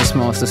sometimes the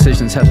smallest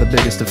decisions have the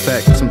biggest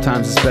effect.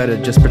 Sometimes it's better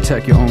to just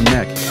protect your own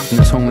neck. And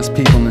there's homeless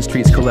people in the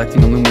streets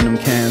collecting aluminum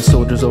cans,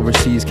 soldiers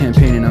overseas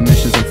campaigning on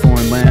missions in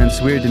foreign lands.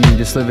 It's weird to me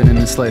just living in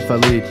this life I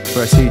lead,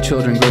 where I see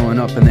children growing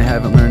up and they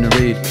haven't learned to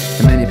read.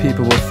 And many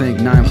people will think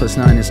 9 plus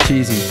 9 is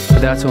cheesy,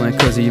 but that's only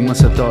cause you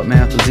must have thought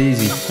math was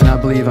easy. And I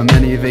believe on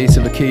many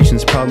evasive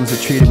occasions, problems are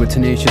treated with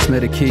tenacious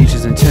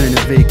medications and turning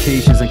to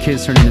vacations, and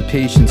kids turning to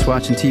patients,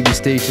 watching TV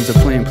stations or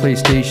playing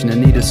PlayStation in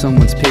need of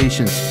someone's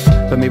patience.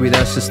 But maybe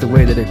that's just the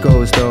way that it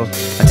goes though.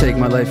 I take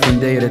my life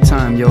one day at a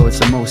time, yo, it's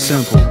the most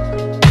simple.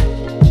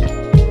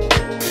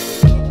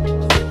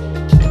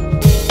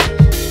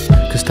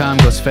 Cause time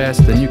goes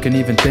faster than you can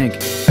even think,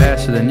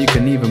 faster than you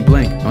can even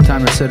blink. No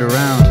time to sit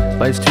around,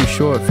 life's too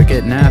short for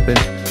getting napping.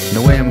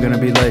 No way I'm gonna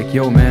be like,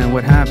 yo man,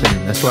 what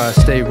happened? That's why I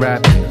stay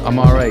rapping. I'm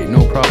alright, no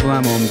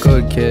problemo, I'm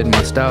good kid.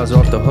 My style's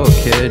off the hook,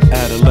 kid.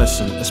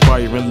 Adolescent,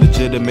 aspiring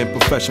legitimate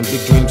profession.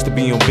 Big dreams to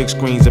be on big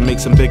screens and make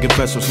some big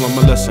investments. Learn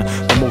my lesson.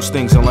 The most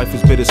things in life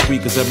is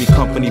bittersweet, cause every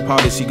company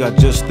policy got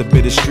just the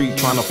bitter street.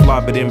 Trying to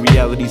fly, but in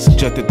reality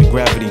subjected to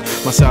gravity.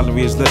 My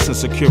salary is less than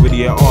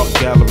security at art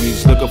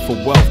galleries. Looking for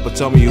wealth, but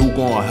tell me who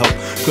gonna help?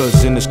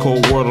 Cause in this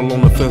cold world,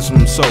 alone the fence from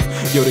himself.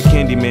 Yo, the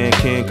candy man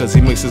can, cause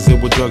he mixes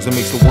it with drugs and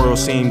makes the world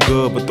seem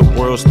good, but the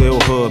world still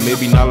hood.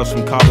 Maybe knowledge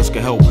from college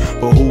can help,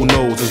 but who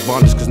knows? It's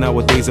bondage, cause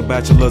nowadays a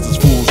bachelor's is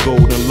fool's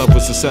gold. And love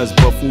with success,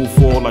 but fool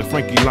for like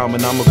Frankie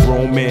Lyman. I'm a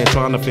grown man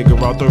trying to figure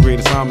out the rate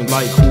of time and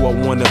like who I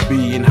wanna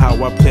be and how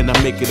I plan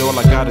to make it. All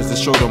I got is a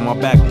shirt on my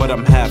back, but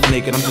I'm half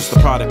naked. I'm just a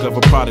product of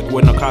a product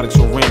where narcotics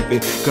are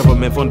rampant.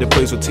 Government funded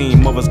place with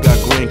teen mothers got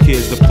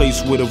grandkids. The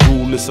place where the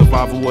rule is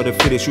survival of the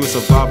fittest. You a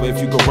survivor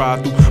if you could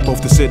ride through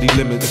both the city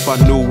limits. If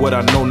I knew what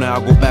I know now,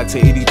 I'll go back to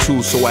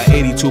 82. So at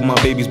 82, my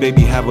baby's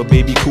baby have a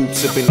baby coupe,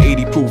 sipping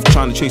 80 proof,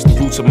 trying to chase the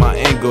roots of my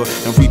anger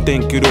and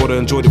rethink it or to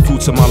enjoy the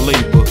fruits of my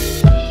labor.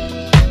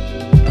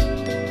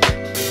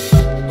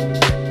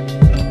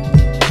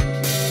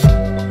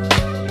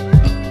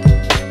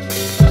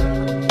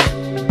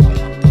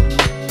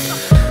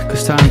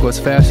 Cause time goes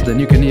faster than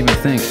you can even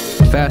think,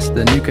 faster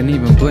than you can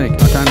even blink.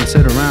 No time to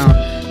sit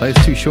around,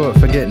 life's too short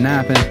for getting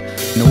napping.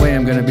 No way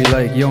I'm gonna be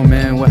like, yo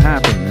man, what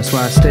happened? That's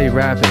why I stay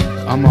rapping.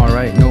 I'm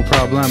alright, no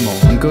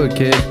problemo, I'm good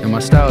kid, and my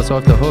style's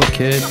off the hook,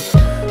 kid.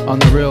 On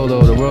the real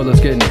though, the world is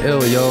getting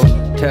ill, yo.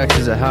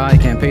 Taxes are high,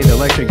 can't pay the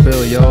electric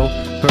bill, yo.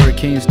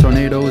 Hurricanes,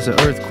 tornadoes, and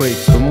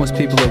earthquakes, but most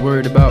people are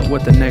worried about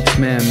what the next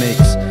man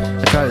makes.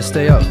 I try to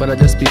stay up, but I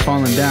just be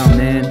falling down,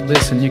 man.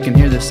 Listen, you can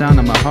hear the sound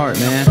of my heart,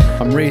 man.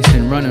 I'm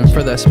racing, running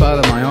for that spot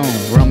of my own,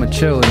 where I'ma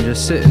chill and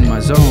just sit in my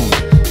zone.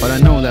 But I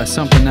know that's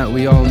something that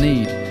we all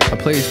need, a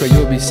place where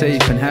you'll be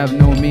safe and have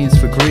no means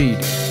for greed.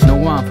 No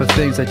want for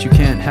things that you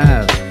can't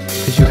have,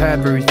 cause you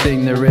have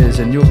everything there is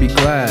and you'll be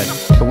glad.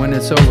 But when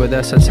it's over,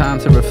 that's a time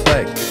to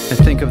reflect and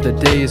think of the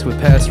days with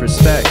past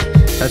respect.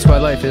 That's why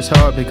life is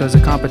hard, because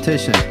of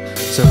competition.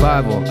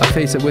 Survival, I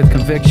face it with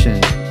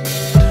conviction.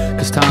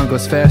 Cause time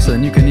goes faster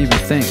than you can even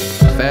think,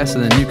 faster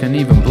than you can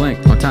even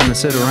blink. No time to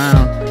sit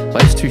around,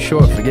 life's too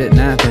short for getting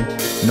napping.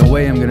 No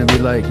way I'm gonna be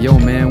like, yo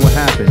man, what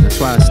happened? That's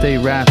why I stay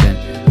rapping.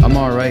 I'm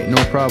alright, no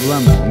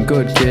problemo, I'm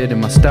good kid, and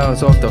my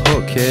style's off the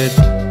hook, kid.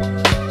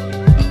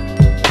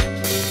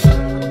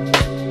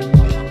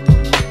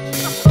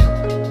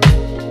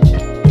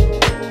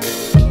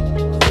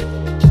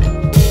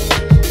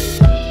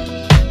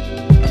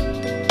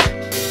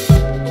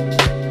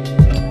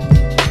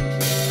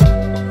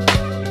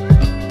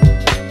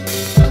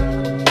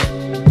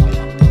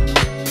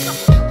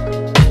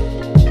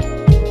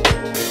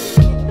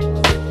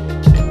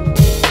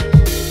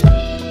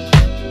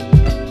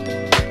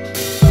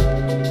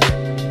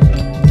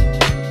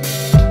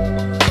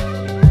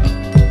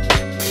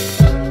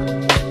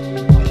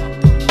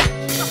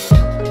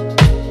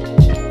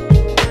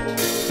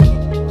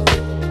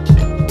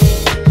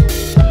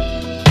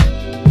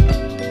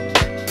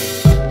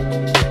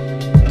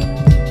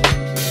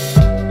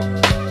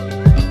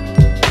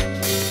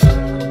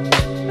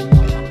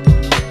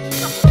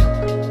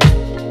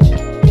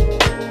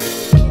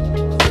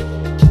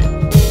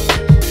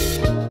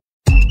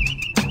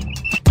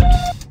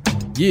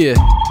 Yeah.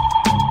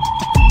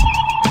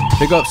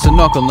 Big ups to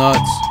Knuckle Nuts.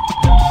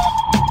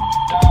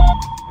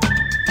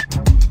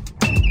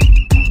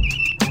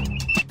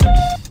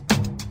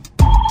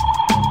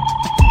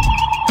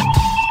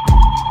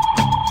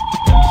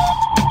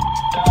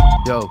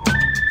 Yo.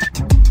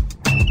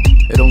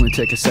 It only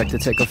take a second. check to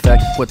take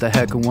effect. What the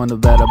heck, who won the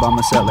bet? I'm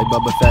a set like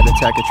Bubba Fett,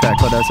 attack a track.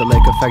 But as a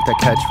lake effect, I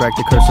catch wreck.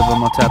 The curse of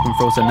them, I'll tap them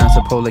frozen. As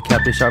a polar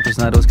cap, the sharpest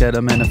nettles get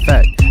them in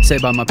effect. Say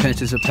by my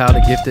pinches of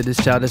powder, gifted as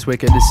child, as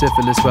wicked as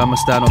syphilis. But my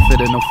style don't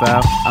fit in no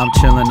foul. I'm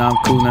chillin', I'm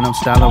coolin', I'm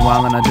styling,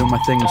 wildin'. I do my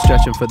thing, I'm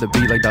stretching for the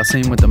beat like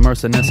Dalsim with the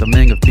merciless. A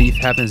ming of beef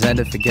happens, end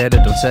it, forget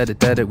it. Don't set it,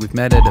 dead it, we've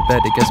met it. I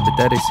bet it gets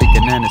pathetic,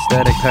 seeking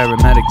anesthetic.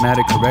 Paramedic,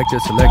 matic, corrector,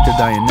 selector,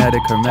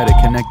 dianetic, hermetic,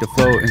 connect the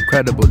flow,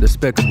 incredible,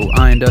 despicable.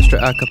 I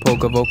industrial,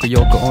 Acapulco, vocal,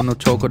 yoko, ono,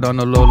 choco,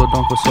 dono, lolo,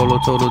 donko, solo,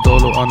 todo,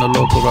 dolo, on the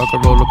local, rock,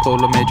 roller,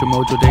 polo, major,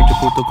 mojo, danger,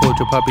 puto,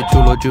 culture, poppy,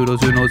 chulo, judo,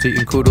 zunos,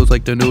 eating kudos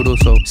like the noodles.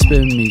 So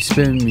spin me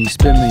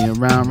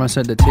around, run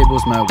set the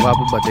tables, might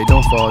wobble, but they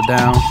don't fall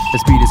down.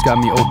 This beat has got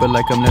me open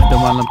like I'm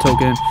lifting while I'm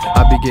token.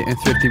 I be getting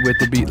thrifty with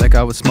the beat like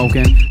I was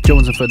smoking.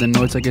 Jonesing for the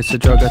noise like it's a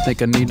drug, I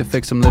think I need to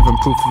fix. I'm living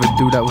proof of a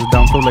dude that was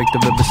down for like the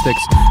river Styx.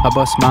 I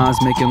bust mines,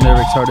 making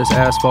lyrics hard as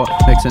asphalt,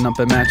 mixing up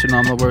and matching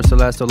on the words, the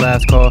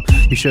last call.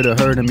 You should've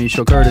heard of me,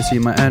 show courtesy,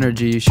 my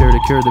energy, sure to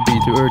cure the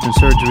beat through urgent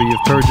surgery of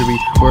perjury.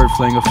 Word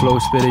fling a flow,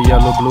 spit a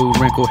yellow, blue,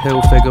 wrinkle,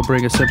 hill figure,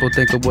 bring a simple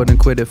thinker, wouldn't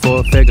quit it for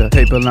a figure.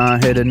 Paper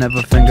line, hit it,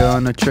 never finger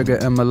on the trigger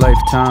in my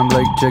lifetime,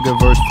 like Jigger,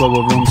 verse flow,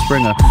 a room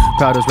springer.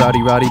 Proud as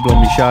rowdy, blow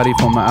me shoddy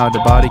from my outer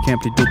body,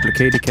 can't be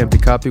duplicated, can't be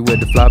copied with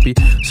the floppy.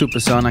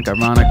 Supersonic,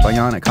 ironic,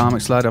 bionic,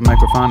 comic, slider,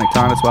 microphonic,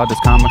 tonics, wild as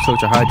comics,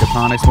 social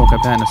hydroponics, smoking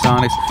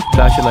Panasonics,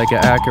 flash it like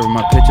an Acura,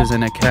 my pictures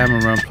in a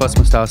camera, plus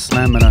my style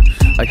slamming her.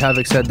 Like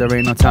Havoc said, there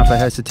ain't no time for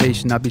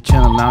hesitation, I be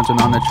chillin',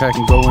 lounging on the track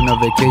and going on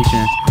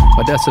vacation.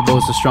 My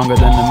decibels are stronger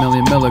than a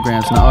million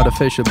milligrams, not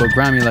artificial but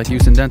grimy like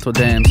using dental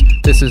dams.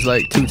 This is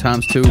like 2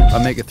 times 2,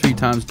 I make it 3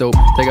 times dope.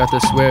 Take out the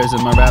swears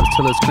in my raps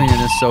till it's clean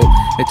and soap.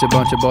 It's a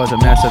bunch of bars of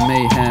massive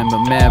mayhem,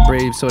 but mad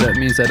brave, so that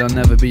means that I'll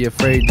never be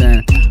afraid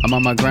then. I'm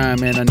on my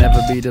grind, man, I'll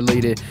never be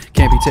deleted.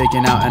 Can't be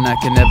taken out and I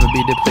can never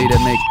be depleted.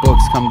 Make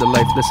books come to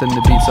life, listen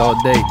to beats all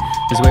day.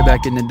 It's way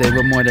back in the day,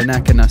 what more than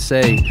that can I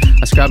say?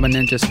 I scribe my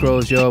ninja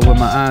scrolls, yo, with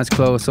my eyes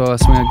closed, so I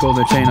swing a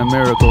golden chain of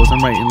miracles.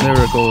 I'm writing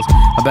lyricals,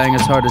 I bang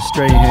as hard as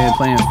straight hand,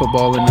 playing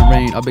football in the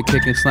rain. I'll be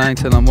kicking slang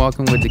till I'm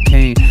walking with the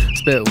cane.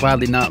 Spit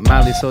wildly, not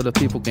mildly, so the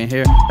people can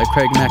hear. Like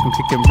Craig Mack, I'm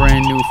kicking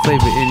brand new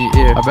flavor in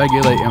your ear. I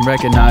regulate and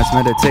recognize,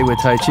 meditate with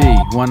Tai Chi.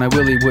 One I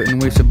really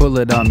wouldn't waste a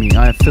bullet on me.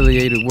 I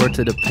affiliated word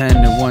to the pen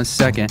in 1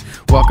 second.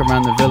 Walk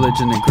around the village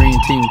in a green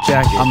team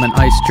jacket. I'm an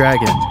ice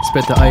dragon,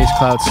 spit the ice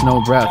cloud,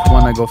 snow breath.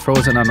 When I go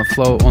frozen on the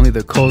flow, only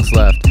the cold's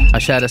left. I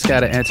shatter,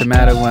 scatter,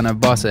 antimatter when I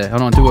boss it. I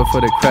don't do it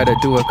for the credit,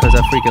 do it cause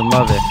I freaking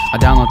love it. I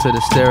download to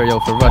the stereo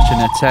for Russian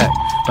attack.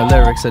 My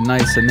lyrics are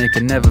nice and they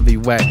can never be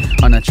whack.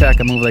 On the track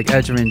I move like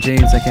Edger and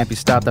James, I can't be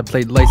stopped. I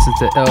played License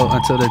to Ill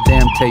until the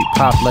damn tape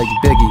popped like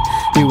Biggie.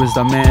 He was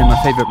the man,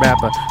 my favorite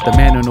rapper, the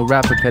man who no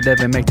rapper could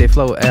ever make they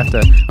flow after.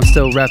 I'm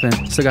still rapping,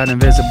 still got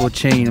invisible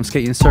chain. I'm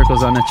skating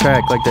circles on the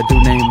track like that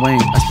dude named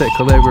Wayne. I spit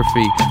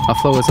calligraphy, my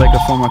flow is like a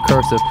form of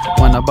cursive.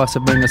 When I bust a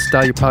bring a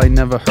style you probably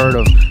never heard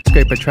of.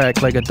 Scrape a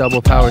track like a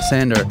double power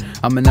sander.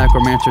 I'm a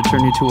necromancer,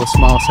 turn you to a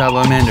small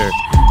salamander.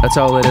 That's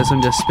all it is,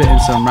 I'm just spitting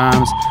some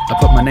rhymes. I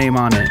put my name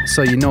on it,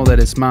 so you know that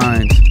it's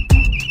mine.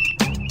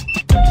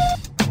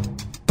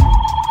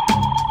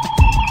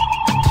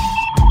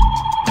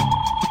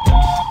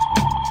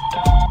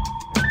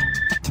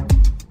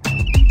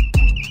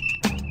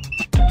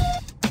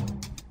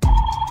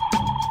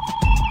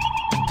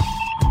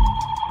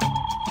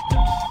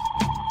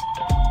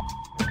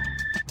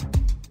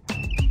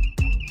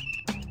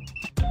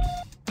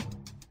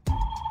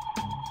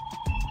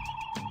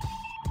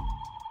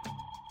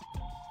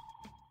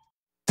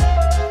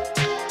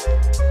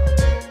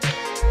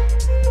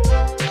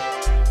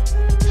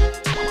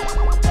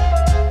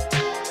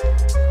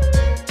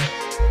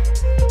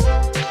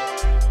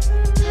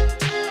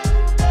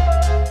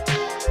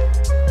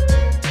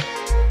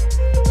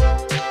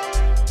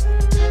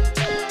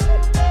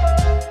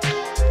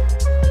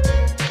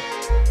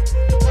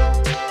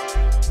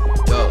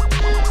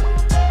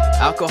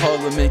 Alcohol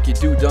will make you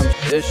do dumb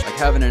shit, like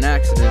having an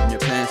accident in your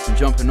pants and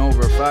jumping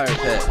over a fire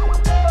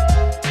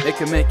pit. It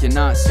can make you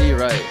not see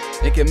right,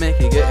 it can make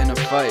you get in a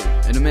fight,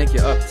 it'll make you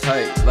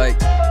uptight. Like,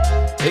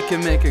 it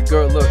can make a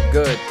girl look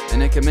good,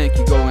 and it can make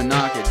you go and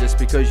knock it just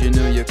because you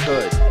knew you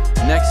could.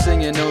 Next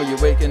thing you know, you're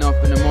waking up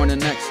in the morning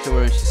next to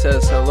her and she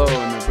says hello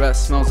and her breath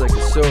smells like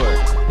a sewer.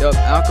 Yup,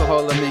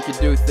 alcohol will make you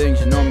do things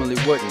you normally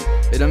wouldn't.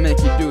 It'll make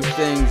you do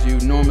things you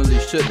normally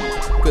shouldn't.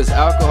 Cause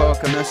alcohol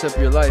can mess up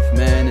your life,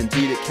 man,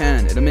 indeed it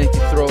can. It'll make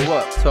you throw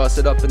up, toss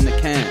it up in the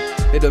can.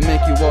 It'll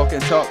make you walk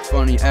and talk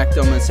funny, act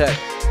dumb as heck.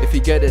 If you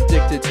get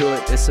addicted to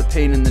it, it's a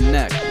pain in the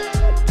neck.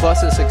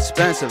 Plus it's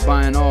expensive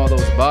buying all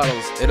those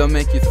bottles. It'll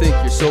make you think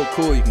you're so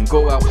cool you can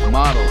go out with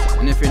models.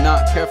 And if you're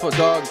not careful,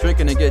 dog,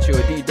 drinking will get you a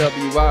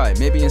DWI.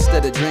 Maybe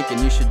instead of drinking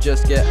you should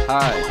just get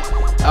high.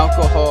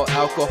 Alcohol,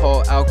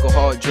 alcohol,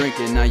 alcohol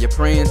drinking. Now you're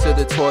praying to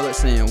the toilet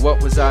saying,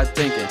 what was I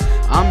thinking?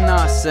 I'm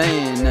not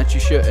saying that you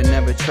shouldn't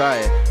never try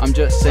it. I'm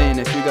just saying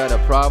if you got a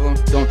problem,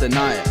 don't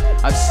deny it.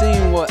 I've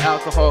seen what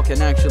alcohol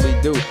can actually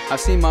do. I've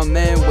seen my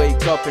man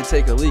wake up and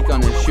take a leak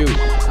on his shoe.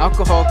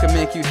 Alcohol can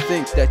make you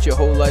think that your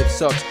whole life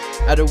sucks.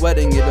 At a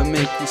wedding, it'll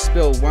make you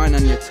spill wine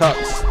on your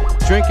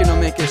tux. Drinking will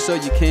make it so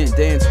you can't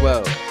dance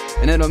well,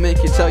 and it'll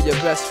make you tell your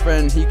best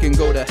friend he can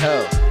go to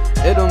hell.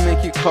 It'll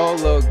make you call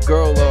a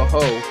girl a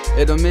hoe.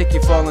 It'll make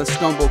you fall and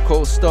stumble,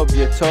 cold stub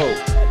your toe.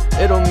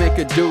 It'll make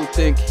a dude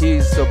think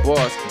he's the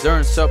boss.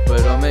 During supper,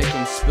 it'll make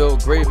him spill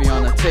gravy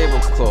on the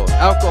tablecloth.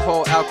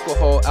 Alcohol,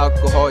 alcohol,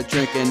 alcohol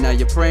drinking. Now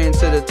you're praying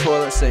to the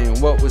toilet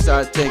saying, what was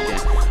I thinking?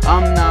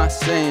 I'm not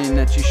saying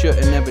that you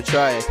shouldn't never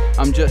try it.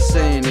 I'm just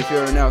saying if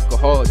you're an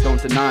alcoholic,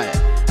 don't deny it.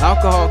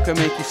 Alcohol can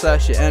make you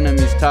slash your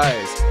enemies'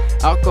 tires.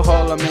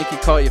 Alcohol will make you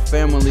call your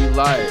family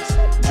liars.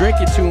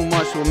 Drinking too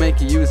much will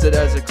make you use it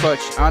as a crutch.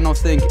 I don't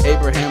think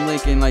Abraham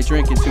Lincoln liked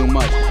drinking too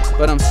much,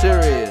 but I'm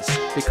serious,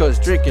 because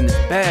drinking is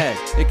bad.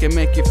 It can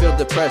make you feel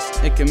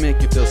depressed, it can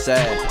make you feel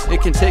sad.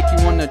 It can take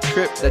you on a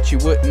trip that you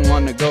wouldn't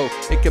want to go.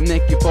 It can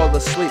make you fall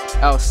asleep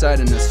outside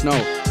in the snow.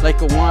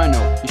 Like a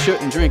wino, you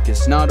shouldn't drink,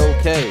 it's not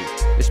okay.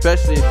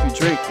 Especially if you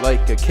drink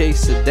like a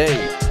case a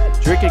day.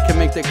 Drinking can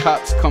make the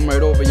cops come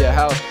right over your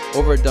house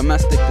over a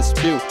domestic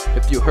dispute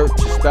if you hurt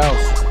your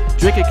spouse.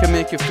 Drinking can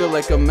make you feel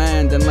like a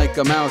man, then like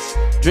a mouse.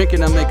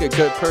 Drinking will make a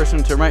good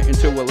person turn right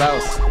into a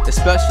louse,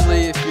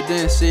 especially if you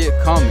didn't see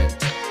it coming.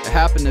 It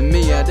happened to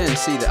me, I didn't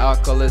see the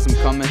alcoholism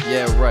coming.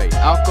 Yeah, right.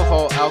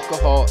 Alcohol,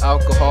 alcohol,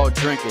 alcohol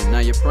drinking. Now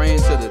you're praying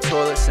to the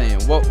toilet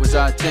saying, what was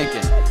I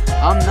thinking?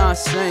 I'm not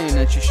saying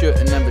that you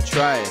shouldn't never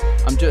try it.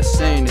 I'm just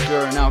saying if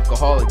you're an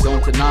alcoholic,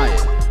 don't deny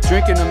it.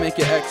 Drinking will make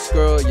your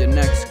ex-girl your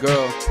next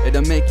girl.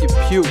 It'll make you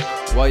puke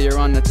while you're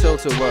on the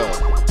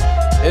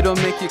tilt-a-whirl. It'll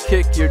make you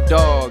kick your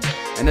dog,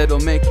 and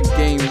it'll make you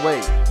gain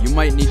weight. You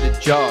might need to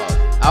jog.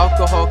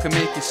 Alcohol can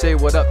make you say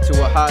what up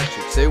to a hot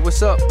chick. Say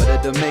what's up, but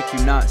it'll make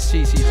you not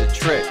see she's a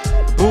trick.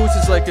 Booze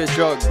is like a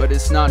drug, but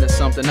it's not, it's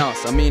something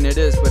else. I mean it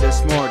is, but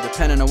it's more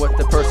depending on what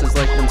the person's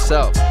like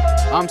themselves.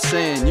 I'm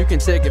saying you can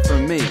take it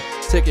from me.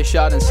 Take a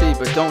shot and see,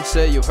 but don't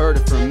say you heard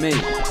it from me.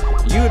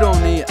 You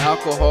don't need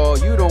alcohol,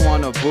 you don't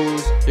wanna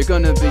booze. You're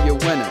gonna be a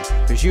winner,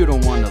 cause you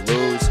don't wanna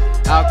lose.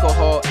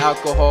 Alcohol,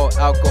 alcohol,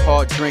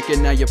 alcohol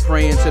drinking. Now you're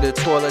praying to the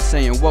toilet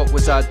saying, what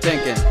was I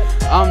thinking?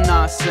 I'm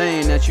not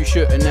saying that you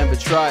shouldn't never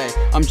try it.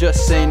 I'm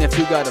just saying if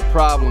you got a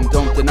problem,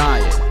 don't deny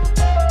it.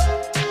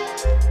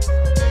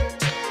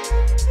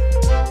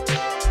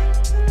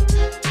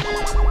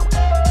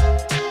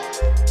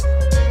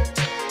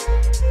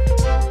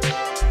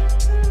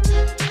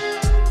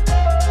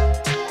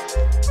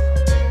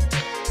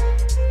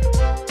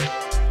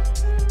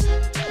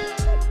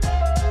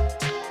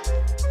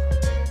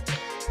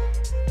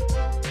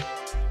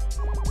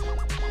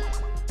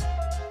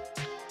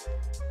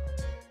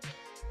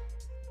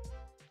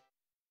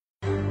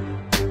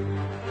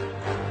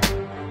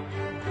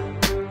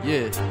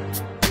 Yeah.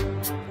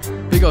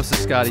 Big ups to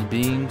Scotty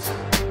Beams.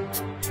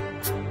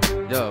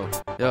 Yo,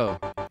 yo.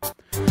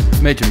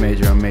 Major,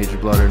 I'm major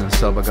blooded in the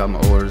sub. I got my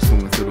orders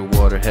moving through the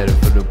water, headed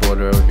for the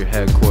border of your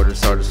headquarters.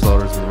 Started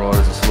slaughters,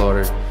 marauders and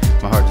slaughtered.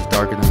 My heart is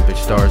darker than bitch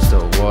stars,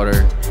 still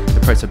water. The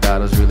price of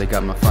battles really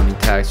got my funny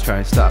tax. Try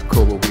and stop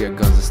cool, but we got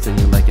guns that sting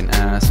you like an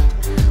ass.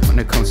 When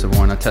it comes to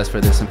war, I test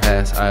for this and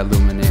pass. I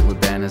illuminate with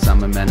banners,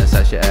 I'm a menace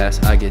at your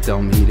ass. I get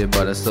dumb heated,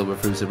 but I still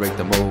refuse to break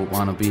the mold.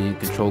 Wanna be in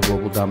control,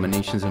 global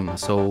domination's in my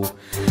soul.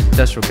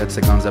 Destro gets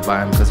the guns, I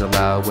buy them cause they're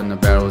loud. When the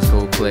barrels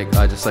go click,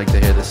 I just like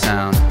to hear the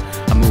sound.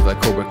 I move like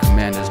Cobra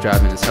commanders,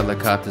 driving his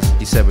helicopters.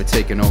 He said we're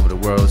taking over the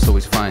world, so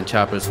he's flying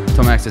choppers.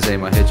 Tomax is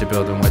aim, I hit your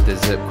building with the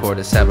zip cord.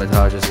 The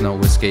sabotages, no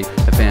escape,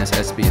 advanced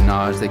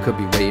espionage. They could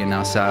be waiting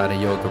outside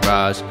of your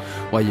garage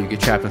while you get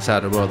trapped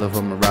inside a world of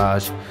a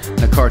mirage.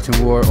 In a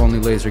cartoon war, only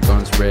laser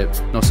guns rip.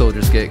 No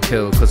soldiers get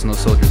killed, cause no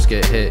soldiers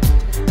get hit.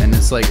 And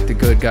it's like the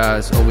good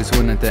guys always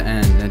win at the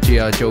end. And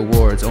G.I. Joe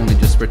war, it's only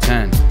just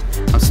pretend.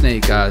 I'm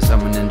Snake Eyes, I'm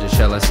a ninja,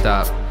 shall I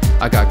stop?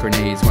 I got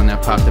grenades when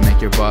that pop to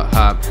make your butt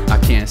hop. I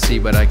can't see,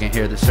 but I can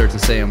hear the search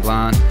and say I'm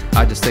blind.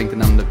 I just think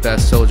that I'm the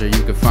best soldier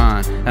you could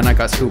find. And I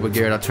got scuba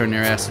gear, I'll turn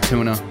your ass to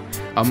tuna.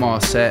 I'm all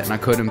set and I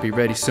couldn't be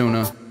ready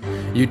sooner.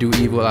 You do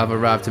evil, I've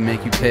arrived to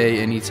make you pay.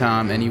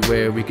 Anytime,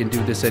 anywhere, we can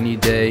do this any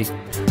day.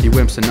 You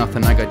wimps are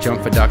nothing, I got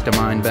junk for Dr.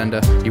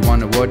 Mindbender. You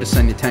want a war to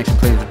send your tanks and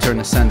planes, return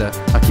to sender.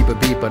 I keep a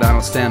beat, but I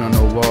don't stand on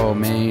no wall,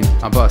 man.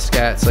 I bust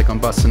scats like I'm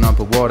busting up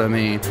a water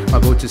main. My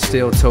boots is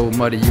steel toe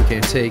muddy, you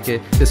can't take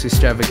it. This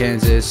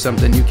extravaganza is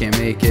something you can't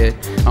make it.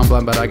 I'm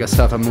blind, but I got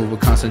stuff, I move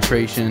with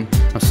concentration.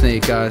 I'm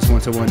Snake Eyes,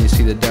 1-to-1, you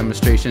see the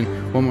demonstration.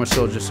 One more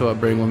soldier, so I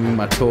bring with me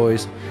my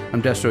toys.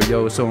 I'm Destro,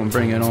 yo, so I'm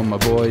bringing on my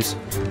boys.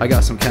 I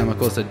got some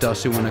chemicals that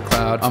dust you in a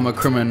cloud. I'm a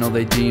criminal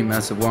they deem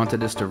as the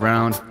wantedest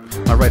around.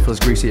 My rifle's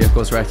greasy, it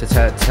goes right to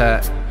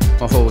tat-tat.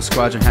 My whole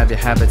squadron have your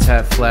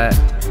habitat flat.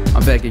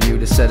 I'm begging you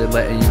to set it,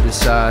 letting you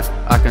decide.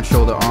 I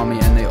control the army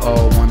and they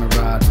all wanna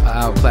ride.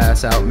 I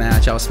outclass,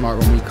 outmatch, outsmart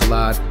when we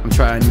collide. I'm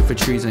trying you for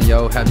treason,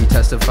 yo, have you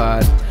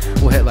testified?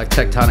 We'll hit like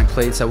tectonic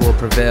plates that will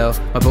prevail.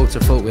 My boats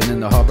are floating in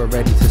the harbor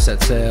ready to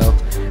set sail.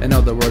 In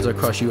other words, I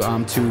crush you,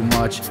 I'm too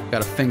much.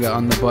 Got a finger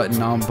on the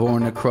button, I'm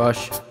born to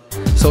crush.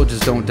 Soldiers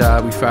don't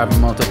die, we thrive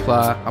and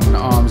multiply. I'm an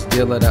arms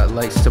dealer that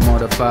likes to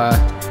mortify.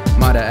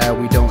 Might I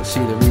add, we don't see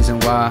the reason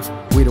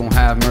why. We don't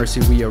have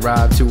mercy, we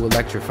arrive to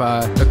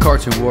electrify. A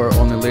cartoon war,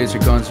 only laser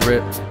guns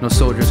rip. No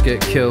soldiers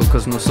get killed,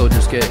 cause no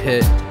soldiers get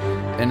hit.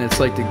 And it's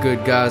like the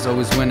good guys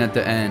always win at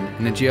the end.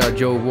 In a G.I.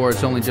 Joe war,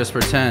 it's only just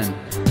pretend.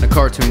 In a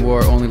cartoon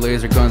war, only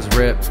laser guns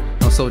rip.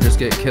 No soldiers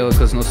get killed,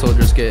 cause no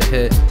soldiers get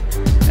hit.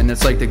 And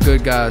it's like the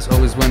good guys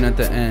always win at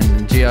the end.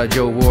 In G.I.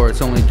 Joe war,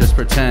 it's only just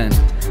pretend.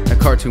 In a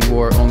cartoon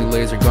war, only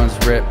laser guns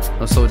rip.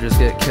 No soldiers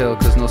get killed,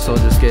 cause no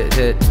soldiers get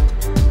hit.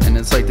 And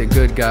it's like the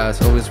good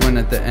guys always win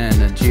at the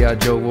end. In G.I.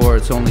 Joe war,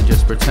 it's only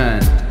just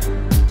pretend.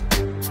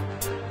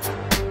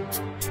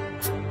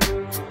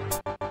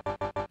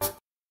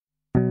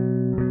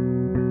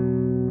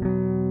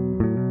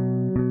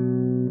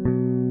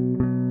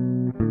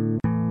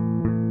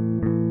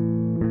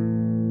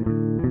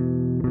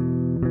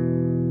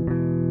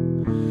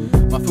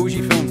 My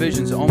Fujifilm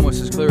vision's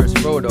almost as clear as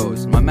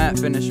Frodo's. My matte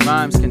finished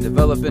rhymes can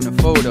develop into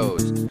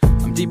photos.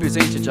 I'm deep as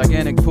ancient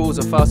gigantic pools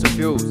of fossil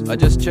fuels. I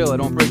just chill, I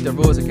don't break the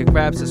rules, and kick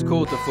raps is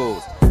cool to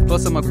fools.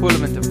 Plus I'm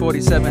equivalent to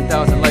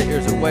 47,000 light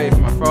years away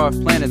from a far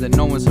off planet that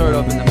no one's heard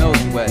of in the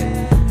Milky Way.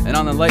 And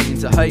on the lightning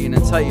to heighten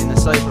and tighten the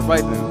cipher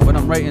ripen. What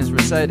I'm writing is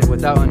recited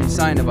without any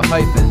sign of a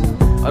hyphen.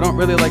 I don't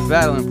really like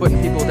battling,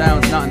 putting people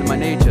down is not in my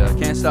nature. I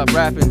can't stop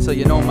rapping till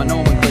you know my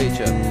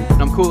nomenclature.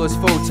 And I'm cool as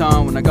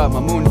photon when I got my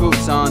moon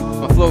boots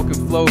on. My flow can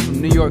flow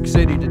from New York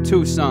City to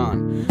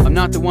Tucson. I'm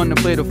not the one to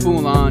play the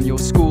fool on, your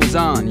school's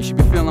on. You should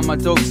be feeling my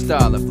dope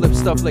style, I flip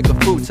stuff like a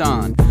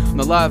futon. I'm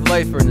the live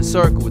lifer in the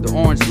circle with the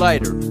orange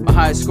lighter. My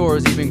highest score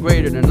is even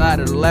greater than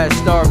that of the last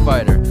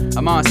starfighter.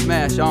 I'm on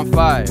smash, on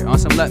fire, on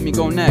some let me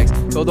go next.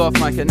 Build off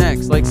my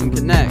connects like some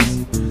connects.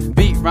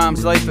 Beat,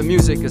 rhymes, life, and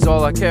music is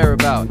all I care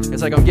about.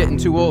 It's like I'm getting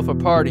too old for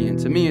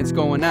partying, to me it's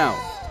going out.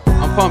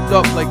 I'm pumped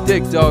up like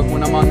Dig Dug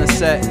when I'm on the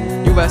set.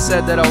 You guys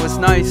said that I was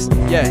nice?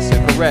 Yes,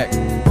 you're correct.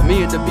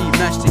 Me and the beat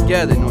mesh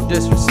together, no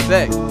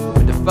disrespect.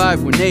 But the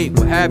 518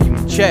 will have you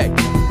in check.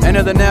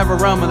 Enter the narrow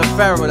realm of the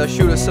pharaoh that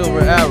shoot a silver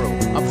arrow.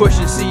 I'm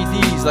pushing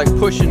CDs like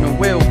pushing a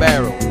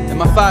wheelbarrow. And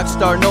my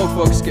 5-star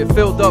notebooks get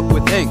filled up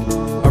with ink.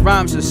 My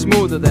rhymes are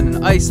smoother than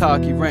an ice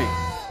hockey rink.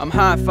 I'm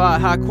hi-fi,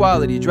 high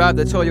quality, drive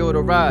the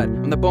Toyota ride.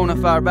 I'm the bona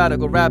fide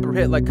radical rapper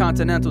hit like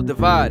Continental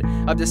Divide.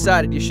 I've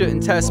decided you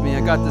shouldn't test me,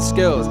 I got the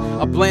skills.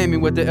 I'll blame me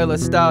with the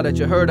illest style that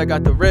you heard, I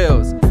got the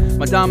reels.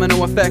 My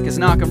domino effect is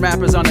knocking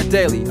rappers on a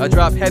daily. I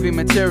drop heavy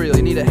material,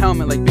 you need a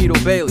helmet like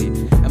Beetle Bailey.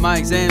 And my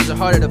exams are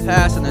harder to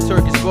pass than the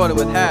Turkish border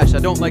with hash. I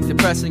don't like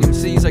depressing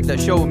MCs like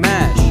that show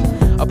MASH.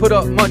 I put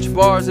up much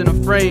bars in a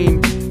frame,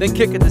 then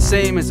kick it the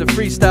same as the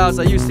freestyles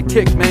I used to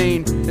kick,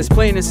 main. It's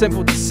plain and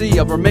simple to see,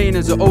 I'll remain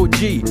as an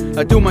OG.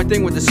 I do my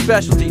thing with the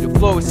specialty, the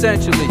flow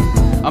essentially.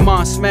 I'm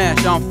on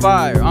smash, on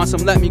fire, on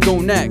some let me go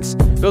next.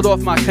 Build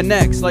off my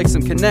connects like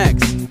some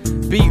connects.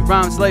 Beat,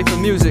 rhymes, life,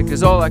 and music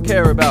is all I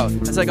care about.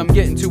 It's like I'm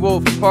getting too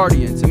old for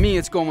partying, to me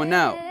it's going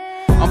out.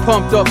 I'm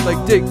pumped up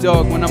like Dig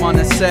Dug when I'm on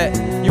the set.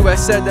 You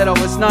guys said that I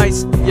was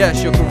nice?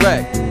 Yes, you're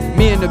correct.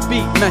 Me and the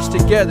beat mesh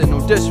together,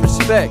 no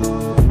disrespect.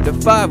 The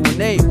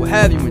 518 will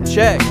have you in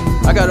check.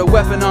 I got a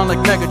weapon on like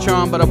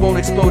Megatron, but I won't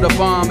explode a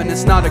bomb. And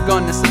it's not a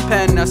gun, it's a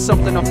pen, that's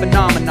something, a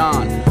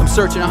phenomenon. I'm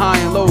searching high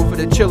and low for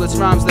the chillest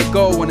rhymes that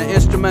go. And the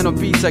instrumental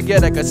beats I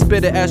get, I can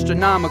spit it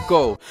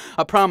astronomical.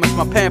 I promise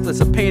my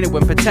pamphlets are painted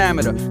with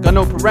pentameter. Got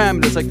no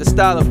parameters like the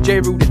style of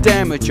J-Roo the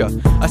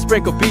Damager. I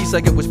sprinkle beats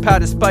like it was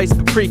powdered spice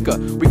paprika.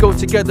 We go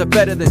together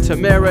better than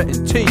Tamara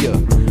and Tia.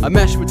 I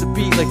mesh with the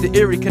beat like the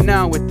Erie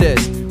Canal with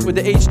this. With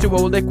the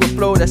H2O liquid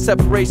flow that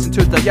separates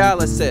into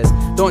dialysis.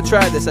 Don't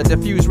try this, I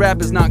diffuse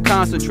rappers not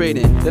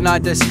concentrating. Then I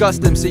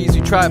disgust MCs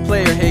who try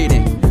player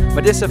hating.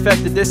 My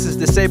disaffected diss is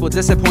disabled,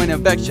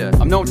 disappointing vector.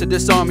 I'm known to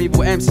disarm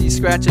evil MCs,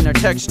 scratching their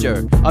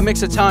texture. I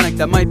mix a tonic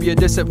that might be a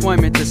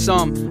disappointment to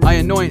some. I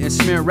anoint and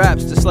smear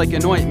raps just like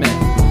an ointment.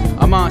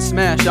 I'm on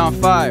smash, on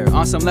fire,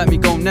 on some let me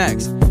go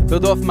next.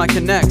 Build off my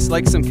connects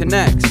like some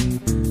connects.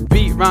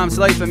 Beat, rhymes,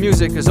 life, and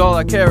music is all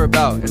I care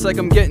about. It's like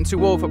I'm getting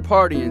too old for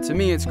partying, to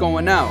me it's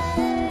going out.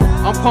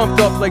 I'm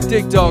pumped up like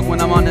Dig Dug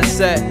when I'm on the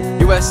set.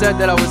 You guys said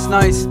that I was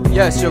nice?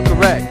 Yes, you're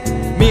correct.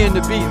 Me and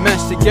the beat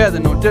mesh together,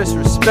 no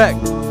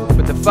disrespect.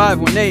 But the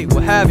 518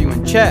 will have you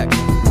in check.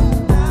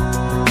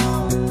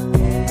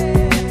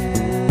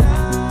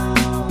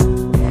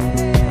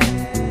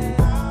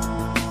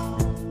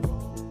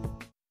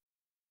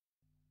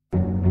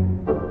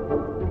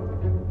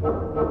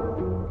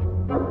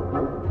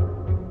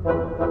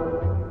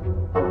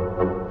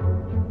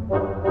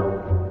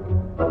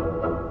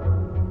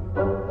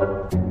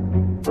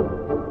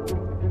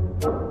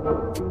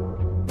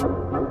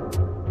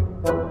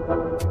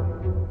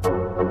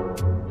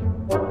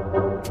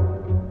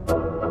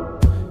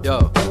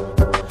 Yo,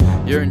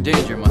 you're in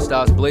danger, my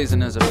style's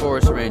blazing as a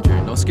forest ranger.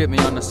 Don't skip me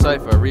on the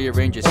cypher, I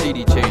rearrange your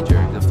CD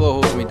changer. The flow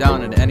holds me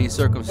down in any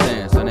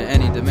circumstance, under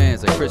any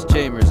demands like Chris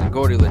Chambers and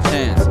Gordy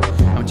LaChance.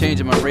 I'm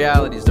changing my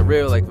realities to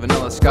real like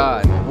Vanilla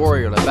Sky. I'm a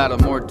warrior, I battle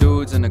more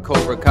dudes than the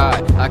Cobra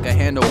Kai. I can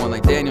handle one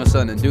like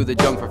Danielson and do the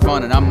junk for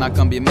fun. And I'm not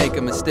gonna be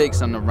making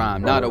mistakes on the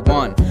rhyme, not a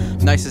one.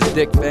 Nice as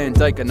Dick Van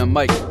Dyke on the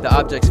mic. The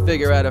objects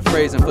figure out a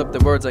phrase and flip the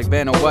words like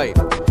Vanna White.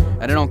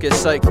 and I don't get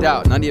psyched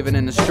out, not even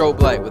in the strobe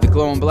light with a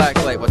glowing black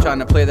light while trying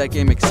to play that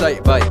game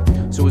Excite Bite.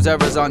 So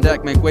whoever's on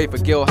deck, make way for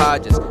Gil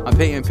Hodges. I'm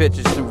painting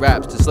pictures through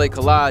raps just like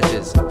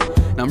collages.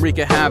 And I'm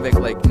wreaking havoc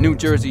like New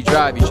Jersey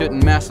Drive. You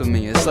shouldn't mess with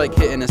me, it's like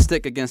hitting a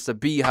stick against a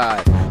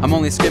beehive. I'm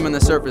only skimming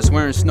the surface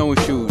wearing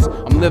snowshoes.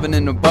 I'm living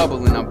in a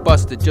bubble and I'm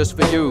busted just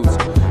for use.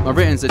 My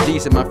writtens are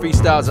decent, my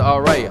freestyles are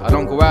alright. I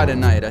don't go out at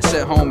night, I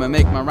sit home and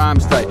make my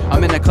rhymes tight.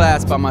 I'm in a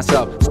class by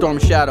myself, storm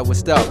shadow with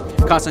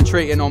stealth,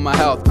 concentrating on my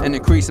health and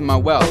increasing my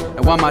wealth.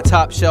 And while my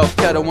top shelf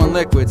kettle and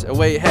liquids are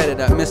way headed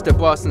that Mr.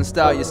 Boston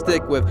style you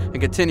stick with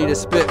and continue to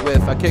spit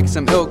with, I kick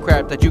some ill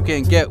crap that you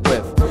can't get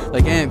with,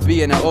 like Aunt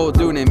B and an old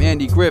dude named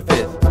Andy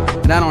Griffith.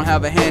 And I don't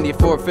have a handy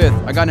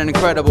 4/5. I got an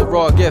incredible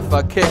raw gift.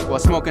 I kick while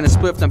smoking a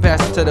spliff and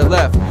pass it to the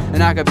left.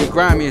 And I could be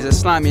grimy as a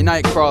slimy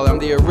night crawler. I'm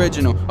the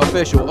original,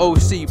 official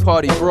OC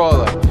party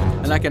brawler.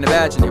 And I can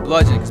imagine you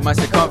bludgeon, cause my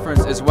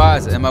circumference is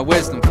wiser and my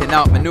wisdom can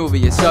outmaneuver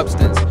your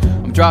substance.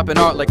 I'm dropping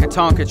art like a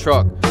Tonka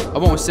truck. I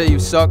won't say you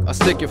suck, I'll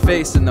stick your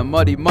face in the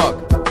muddy muck.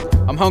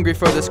 I'm hungry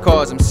for this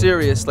cause, I'm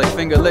serious like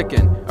finger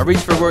licking. I reach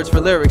for words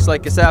for lyrics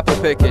like it's apple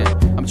picking.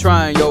 I'm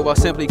trying, yo, while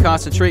simply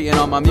concentrating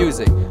on my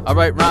music. I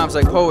write rhymes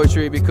like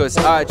poetry because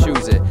I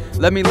choose it.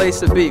 Let me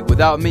lace a beat,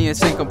 without me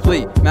it's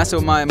incomplete. Mess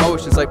with my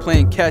emotions like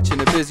playing catch in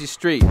a busy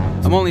street.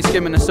 I'm only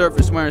skimming the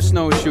surface wearing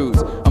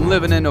snowshoes. I'm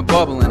living in a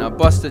bubble and I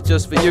bust it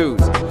just for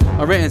use.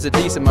 My writtens are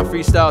decent, my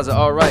freestyles are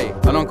alright.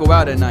 I don't go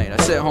out at night,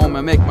 I sit home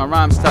and make my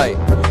rhymes tight.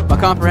 My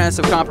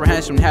comprehensive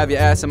comprehension have your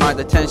ass in my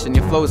detention.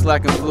 Your flow's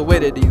lacking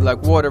fluidity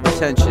like water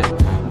retention.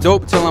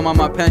 Dope till I'm on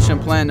my pension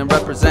plan to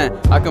represent.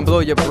 I can blow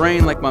your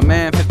brain like my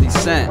man 50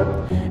 Cent.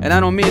 And I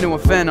don't mean to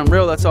offend, I'm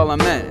real, that's all I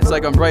meant. It's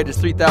like I'm bright as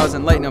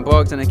 3,000 lightning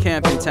bugs in a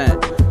camping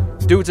tent.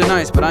 Dudes are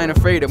nice, but I ain't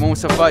afraid it won't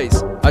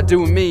suffice. I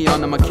do me on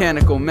the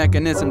mechanical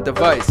mechanism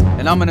device.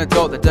 And I'm an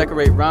adult that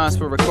decorate rhymes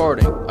for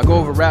recording. I go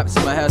over raps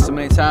in my head so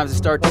many times they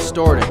start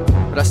distorting.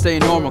 But I stay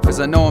normal cause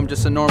I know I'm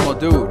just a normal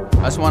dude.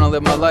 I just wanna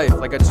live my life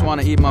like I just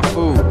wanna eat my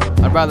food.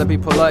 I'd rather be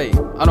polite,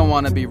 I don't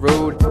wanna be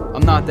rude.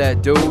 I'm not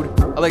that dude,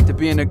 I like to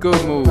be in a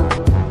good mood.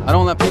 I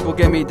don't let people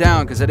get me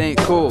down cause it ain't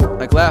cool,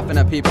 like laughing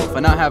at people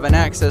for not having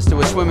access to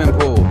a swimming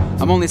pool.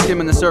 I'm only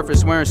skimming the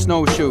surface wearing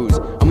snowshoes.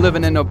 I'm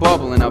living in a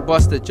bubble and I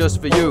bust it just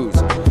for use.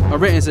 My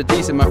writtens are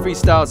decent, my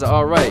freestyles are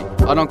alright.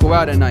 I don't go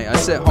out at night, I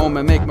sit home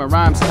and make my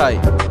rhymes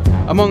tight.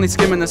 I'm only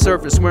skimming the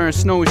surface wearing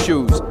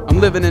snowshoes. I'm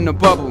living in a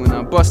bubble and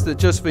I bust it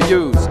just for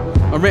use.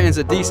 My writtens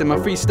are decent, my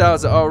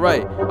freestyles are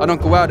alright. I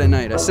don't go out at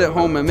night, I sit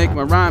home and make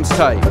my rhymes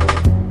tight.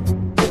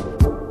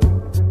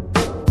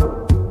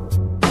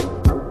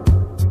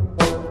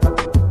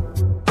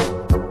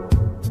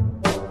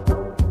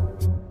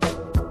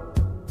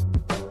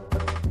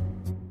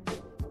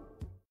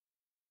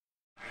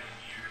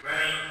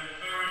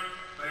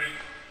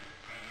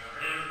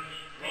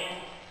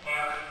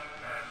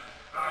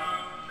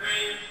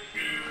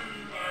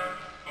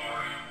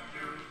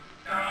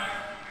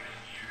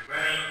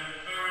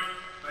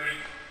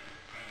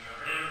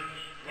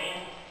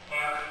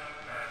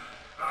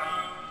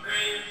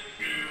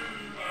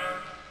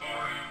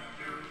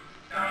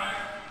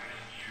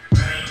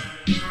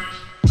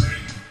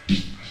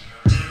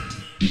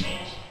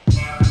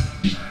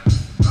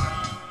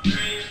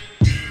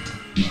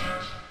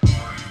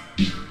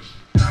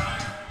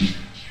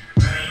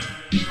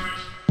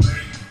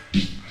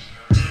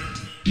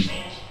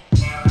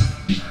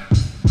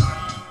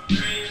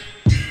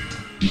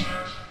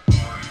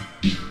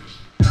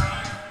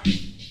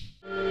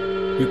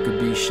 You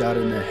could be shot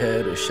in the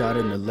head or shot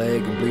in the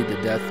leg and bleed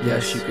to death.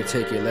 Yes, you could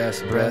take your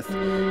last breath.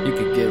 You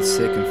could get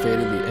sick and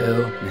fatally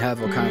ill and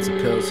have all kinds of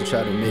pills to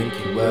try to make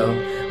you well.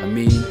 I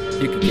mean,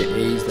 you could get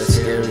AIDS that's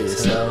scary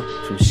as hell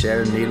from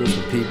sharing needles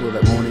with people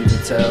that won't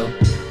even tell.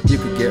 You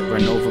could get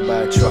run over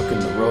by a truck in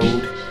the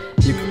road.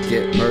 You could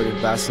get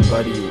murdered by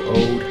somebody you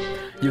owed.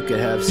 You could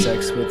have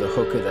sex with a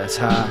hooker that's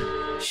high.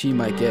 She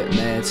might get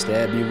mad,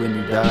 stab you when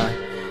you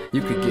die.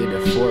 You could get a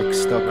fork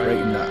stuck right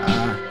in the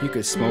eye. You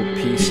could smoke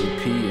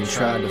PCP and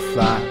try to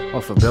fly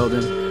off a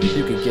building.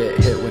 You could get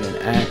hit with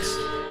an axe.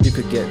 You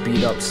could get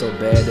beat up so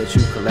bad that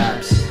you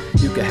collapse.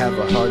 You could have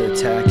a heart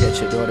attack at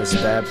your daughter's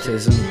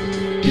baptism.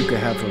 You could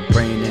have a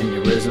brain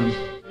aneurysm.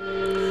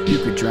 You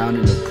could drown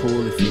in a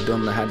pool if you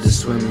don't know how to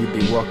swim. You'd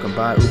be walking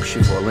by, oops,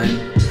 you fall in.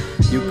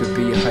 You could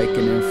be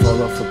hiking and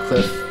fall off a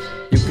cliff.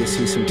 You could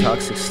see some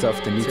toxic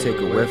stuff, then you take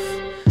a whiff.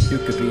 You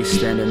could be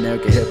standing there,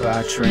 get hit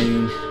by a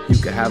train. You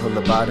could have a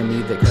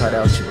lobotomy that cut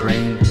out your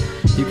brain.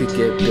 You could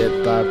get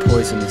bit by a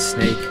poisonous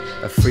snake.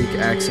 A freak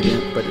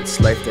accident, but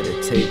it's life that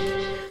it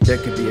take. There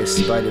could be a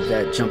spider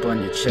that jump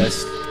on your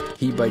chest.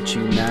 He bites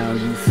you now,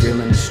 you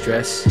feeling the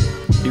stress.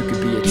 You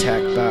could be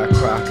attacked by a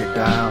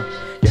crocodile.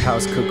 Your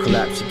house could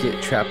collapse, you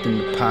get trapped in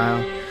the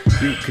pile.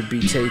 You could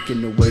be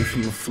taken away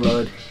from a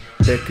flood.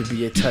 There could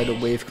be a tidal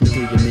wave come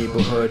through your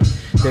neighborhood.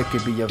 There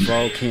could be a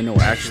volcano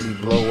actually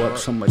blow up.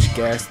 So much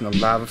gas in the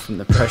lava from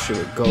the pressure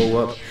would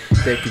go up.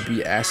 There could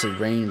be acid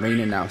rain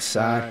raining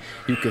outside.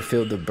 You could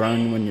feel the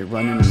burn when you're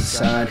running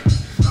inside.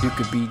 You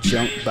could be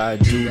jumped by a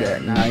dude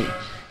at night.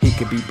 He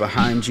could be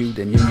behind you,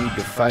 then you need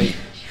to fight.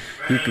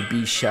 You could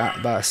be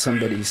shot by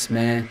somebody's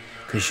man,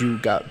 cause you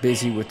got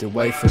busy with the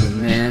wife of the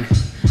man.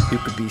 You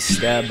could be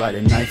stabbed by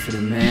the knife of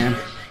the man.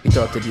 He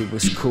thought that he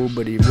was cool,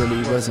 but he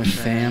really wasn't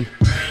fam.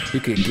 You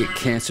could get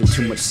cancer,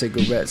 too much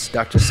cigarettes.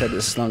 Doctor said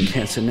his lung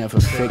cancer, never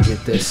figured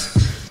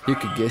this. You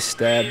could get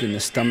stabbed in the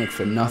stomach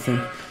for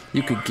nothing.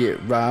 You could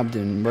get robbed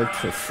and murked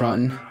for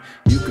frontin'.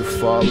 You could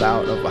fall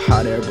out of a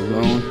hot air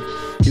balloon.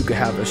 You could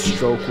have a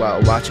stroke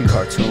while watching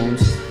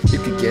cartoons. You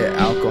could get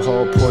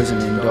alcohol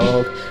poisoning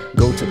dog.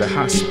 Go to the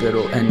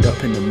hospital, end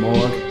up in the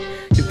morgue.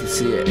 You could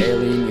see an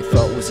alien you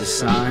thought was a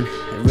sign.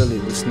 It really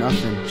was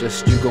nothing,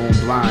 just you going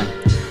blind.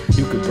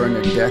 You could burn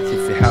to death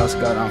if your house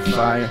got on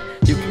fire.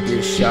 You could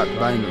get shot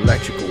by an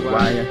electrical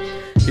wire.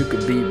 You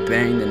could be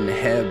banged in the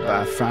head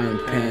by a frying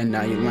pan.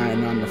 Now you're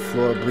lying on the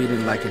floor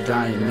bleeding like a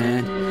dying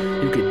man.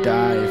 You could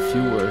die if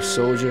you were a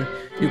soldier.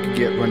 You could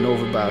get run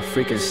over by a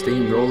freaking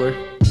steamroller.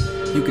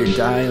 You could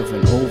die of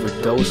an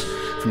overdose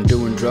from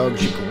doing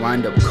drugs. You could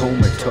wind up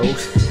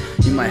comatose.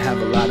 You might have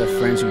a lot of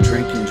friends who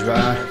drink and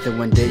drive. Then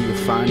one day you'll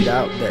find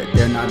out that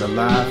they're not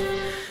alive.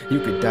 You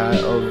could die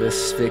of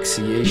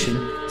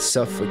asphyxiation,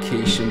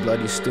 suffocation,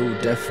 bloody stool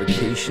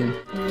defecation.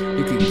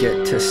 You could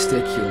get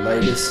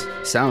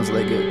testiculitis. Sounds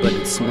like it, but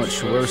it's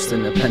much worse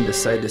than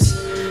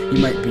appendicitis. You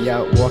might be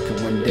out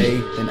walking one day,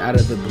 then out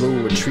of the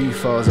blue a tree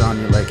falls on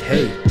you like,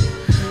 hey.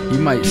 You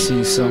might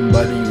see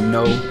somebody you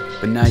know,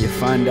 but now you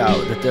find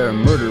out that they're a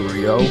murderer,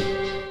 yo.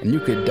 And you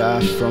could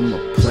die from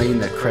a plane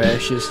that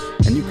crashes,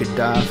 and you could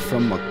die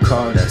from a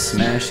car that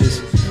smashes,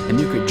 and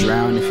you could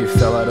drown if you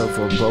fell out of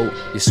a boat.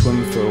 You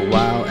swim for a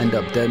while, end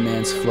up dead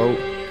man's float.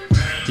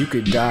 You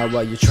could die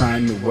while you're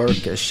trying to work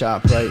at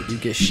ShopRite. You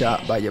get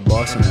shot by your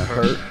boss and it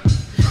hurt.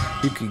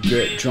 You could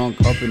get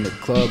drunk up in the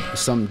club,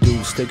 some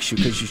dude sticks you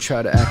cause you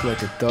try to act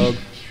like a thug.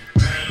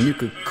 And you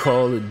could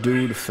call a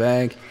dude a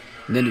fag,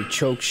 and then he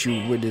chokes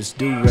you with his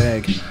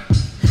do-rag.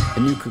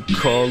 And you could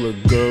call a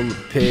girl a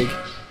pig,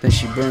 then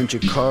she burned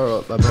your car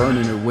up by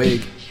burning her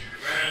wig.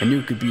 And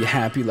you could be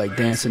happy like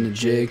dancing a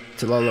jig,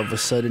 till all of a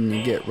sudden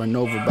you get run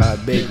over by a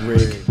big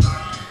rig.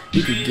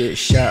 You could get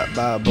shot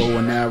by a bow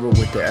and arrow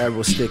with the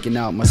arrow sticking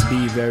out, must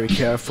be very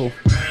careful.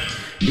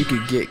 You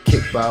could get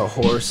kicked by a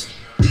horse.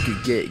 You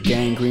could get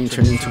gangrene,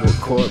 turned into a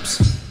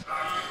corpse.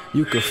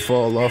 You could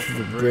fall off of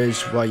a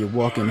bridge while you're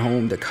walking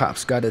home. The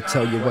cops gotta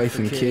tell your wife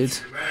and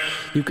kids.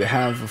 You could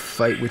have a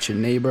fight with your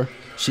neighbor.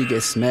 She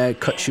gets mad,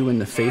 cuts you in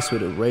the face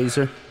with a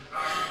razor.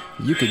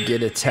 You could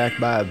get attacked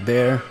by a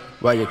bear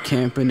while you're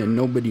camping and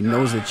nobody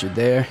knows that you're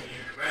there.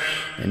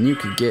 And you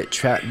could get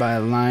trapped by a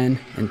lion.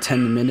 In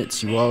 10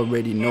 minutes you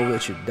already know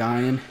that you're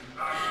dying.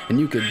 And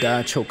you could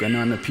die choking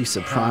on a piece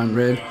of prime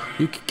rib.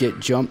 You could get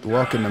jumped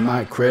walking to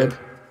my crib.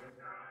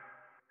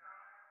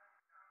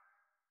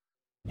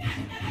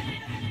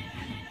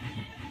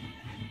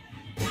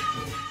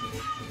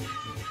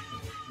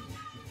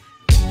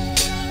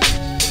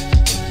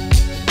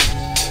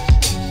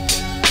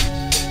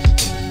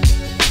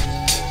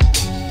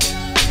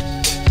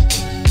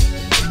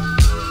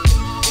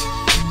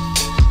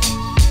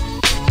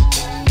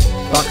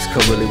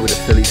 Boxcar Willie with a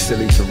Philly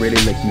silly for really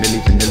like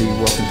Millie Vanilli.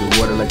 Walking through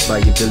water like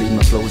Fire Billy.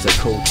 My flow's like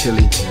cold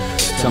chili.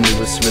 So tell me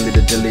what's really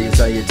the dilly as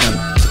I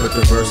attempt to put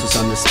the verses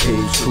on this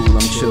page. Cool,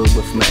 I'm chill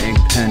with my ink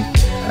pen.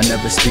 I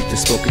never speak the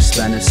spoken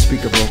Spanish.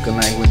 Speak a broken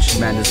language.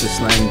 Man is the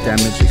slang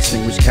damage.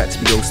 Extinguish cats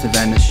be ghosts to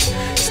vanish.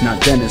 It's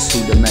not Dennis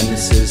who the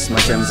menace is. My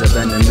gems are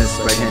venomous.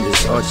 Right hand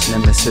is arch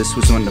nemesis.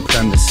 Was on the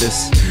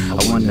premises. I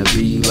wanna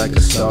be like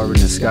a star in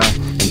the sky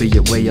and be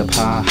way up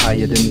high,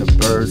 higher than the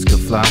birds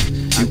could fly.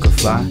 You could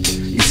fly.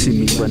 You see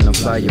me when I'm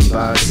flying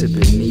by,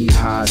 sipping knee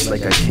highs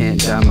like I can't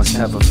die, must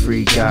have a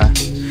free guy.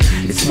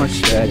 It's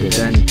much better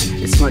than,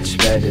 it's much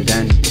better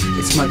than,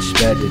 it's much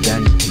better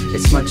than,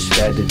 it's much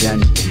better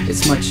than,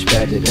 it's much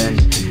better than,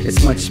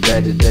 it's much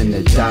better than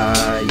to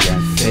die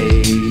and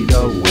fade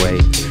away.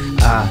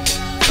 I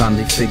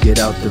finally figured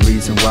out the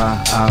reason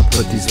why I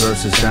put these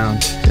verses down.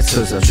 It's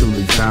cause I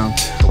truly found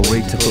a way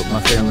to put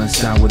my feelings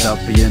down without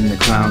being the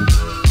clown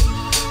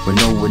when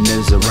no one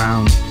is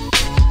around.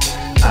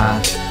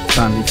 I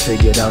finally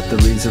figured out the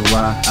reason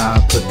why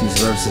I put these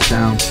verses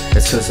down.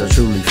 It's cause I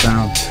truly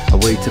found a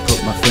way to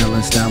put my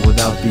feelings down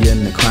without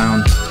being the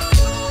clown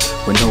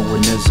when no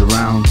one is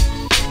around.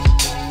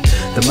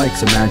 The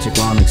mic's a magic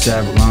wand,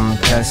 Xavalon.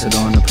 Pass it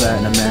on the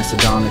platinum,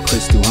 Macedon, the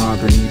crystal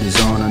Benita is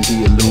on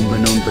the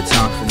aluminum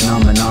baton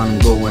phenomenon. I'm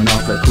going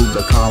off like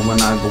Kubla Khan when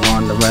I go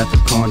on the wrath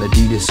of Khan.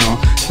 Adidas on,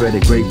 spread a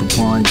grape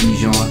upon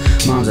Dijon.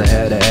 Mom's I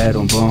had a add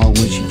on bomb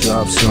when she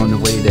drops on the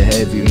way to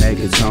heavy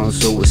megaton.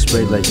 So it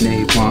sprayed like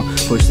napalm,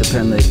 push the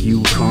pen like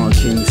Yukon.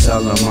 King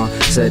Solomon,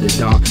 set it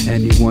on.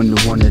 Anyone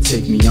who wanna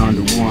take me on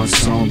the one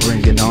song,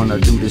 bring it on. I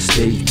do the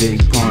stage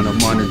big pawn.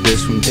 I'm on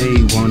this from day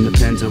one. The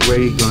pen's a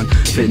ray gun,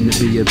 fitting to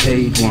be a page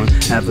one.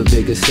 Have a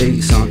bigger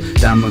stakes on,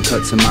 diamond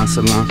cuts in my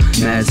salon,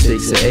 mad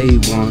stakes at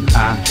A1.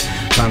 I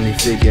finally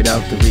figured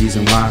out the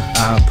reason why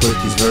I put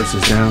these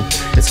verses down.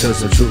 It's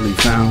cause I truly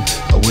found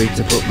a way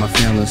to put my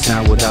feelings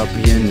down without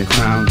being the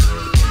clown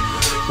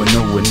when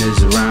no one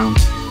is around.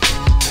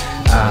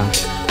 I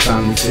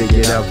finally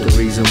figured out the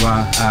reason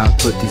why I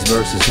put these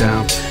verses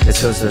down.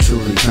 It's cause I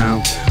truly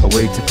found a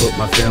way to put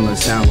my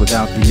feelings down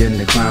without being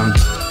the clown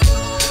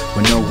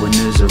when no one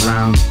is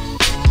around.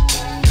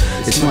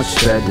 It's much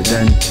better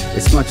than,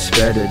 it's much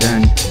better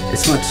than,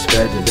 it's much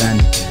better than,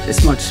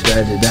 it's much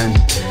better than,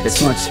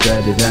 it's much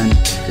better than,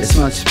 it's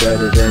much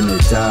better than to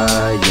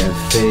die and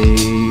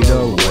fade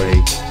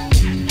away.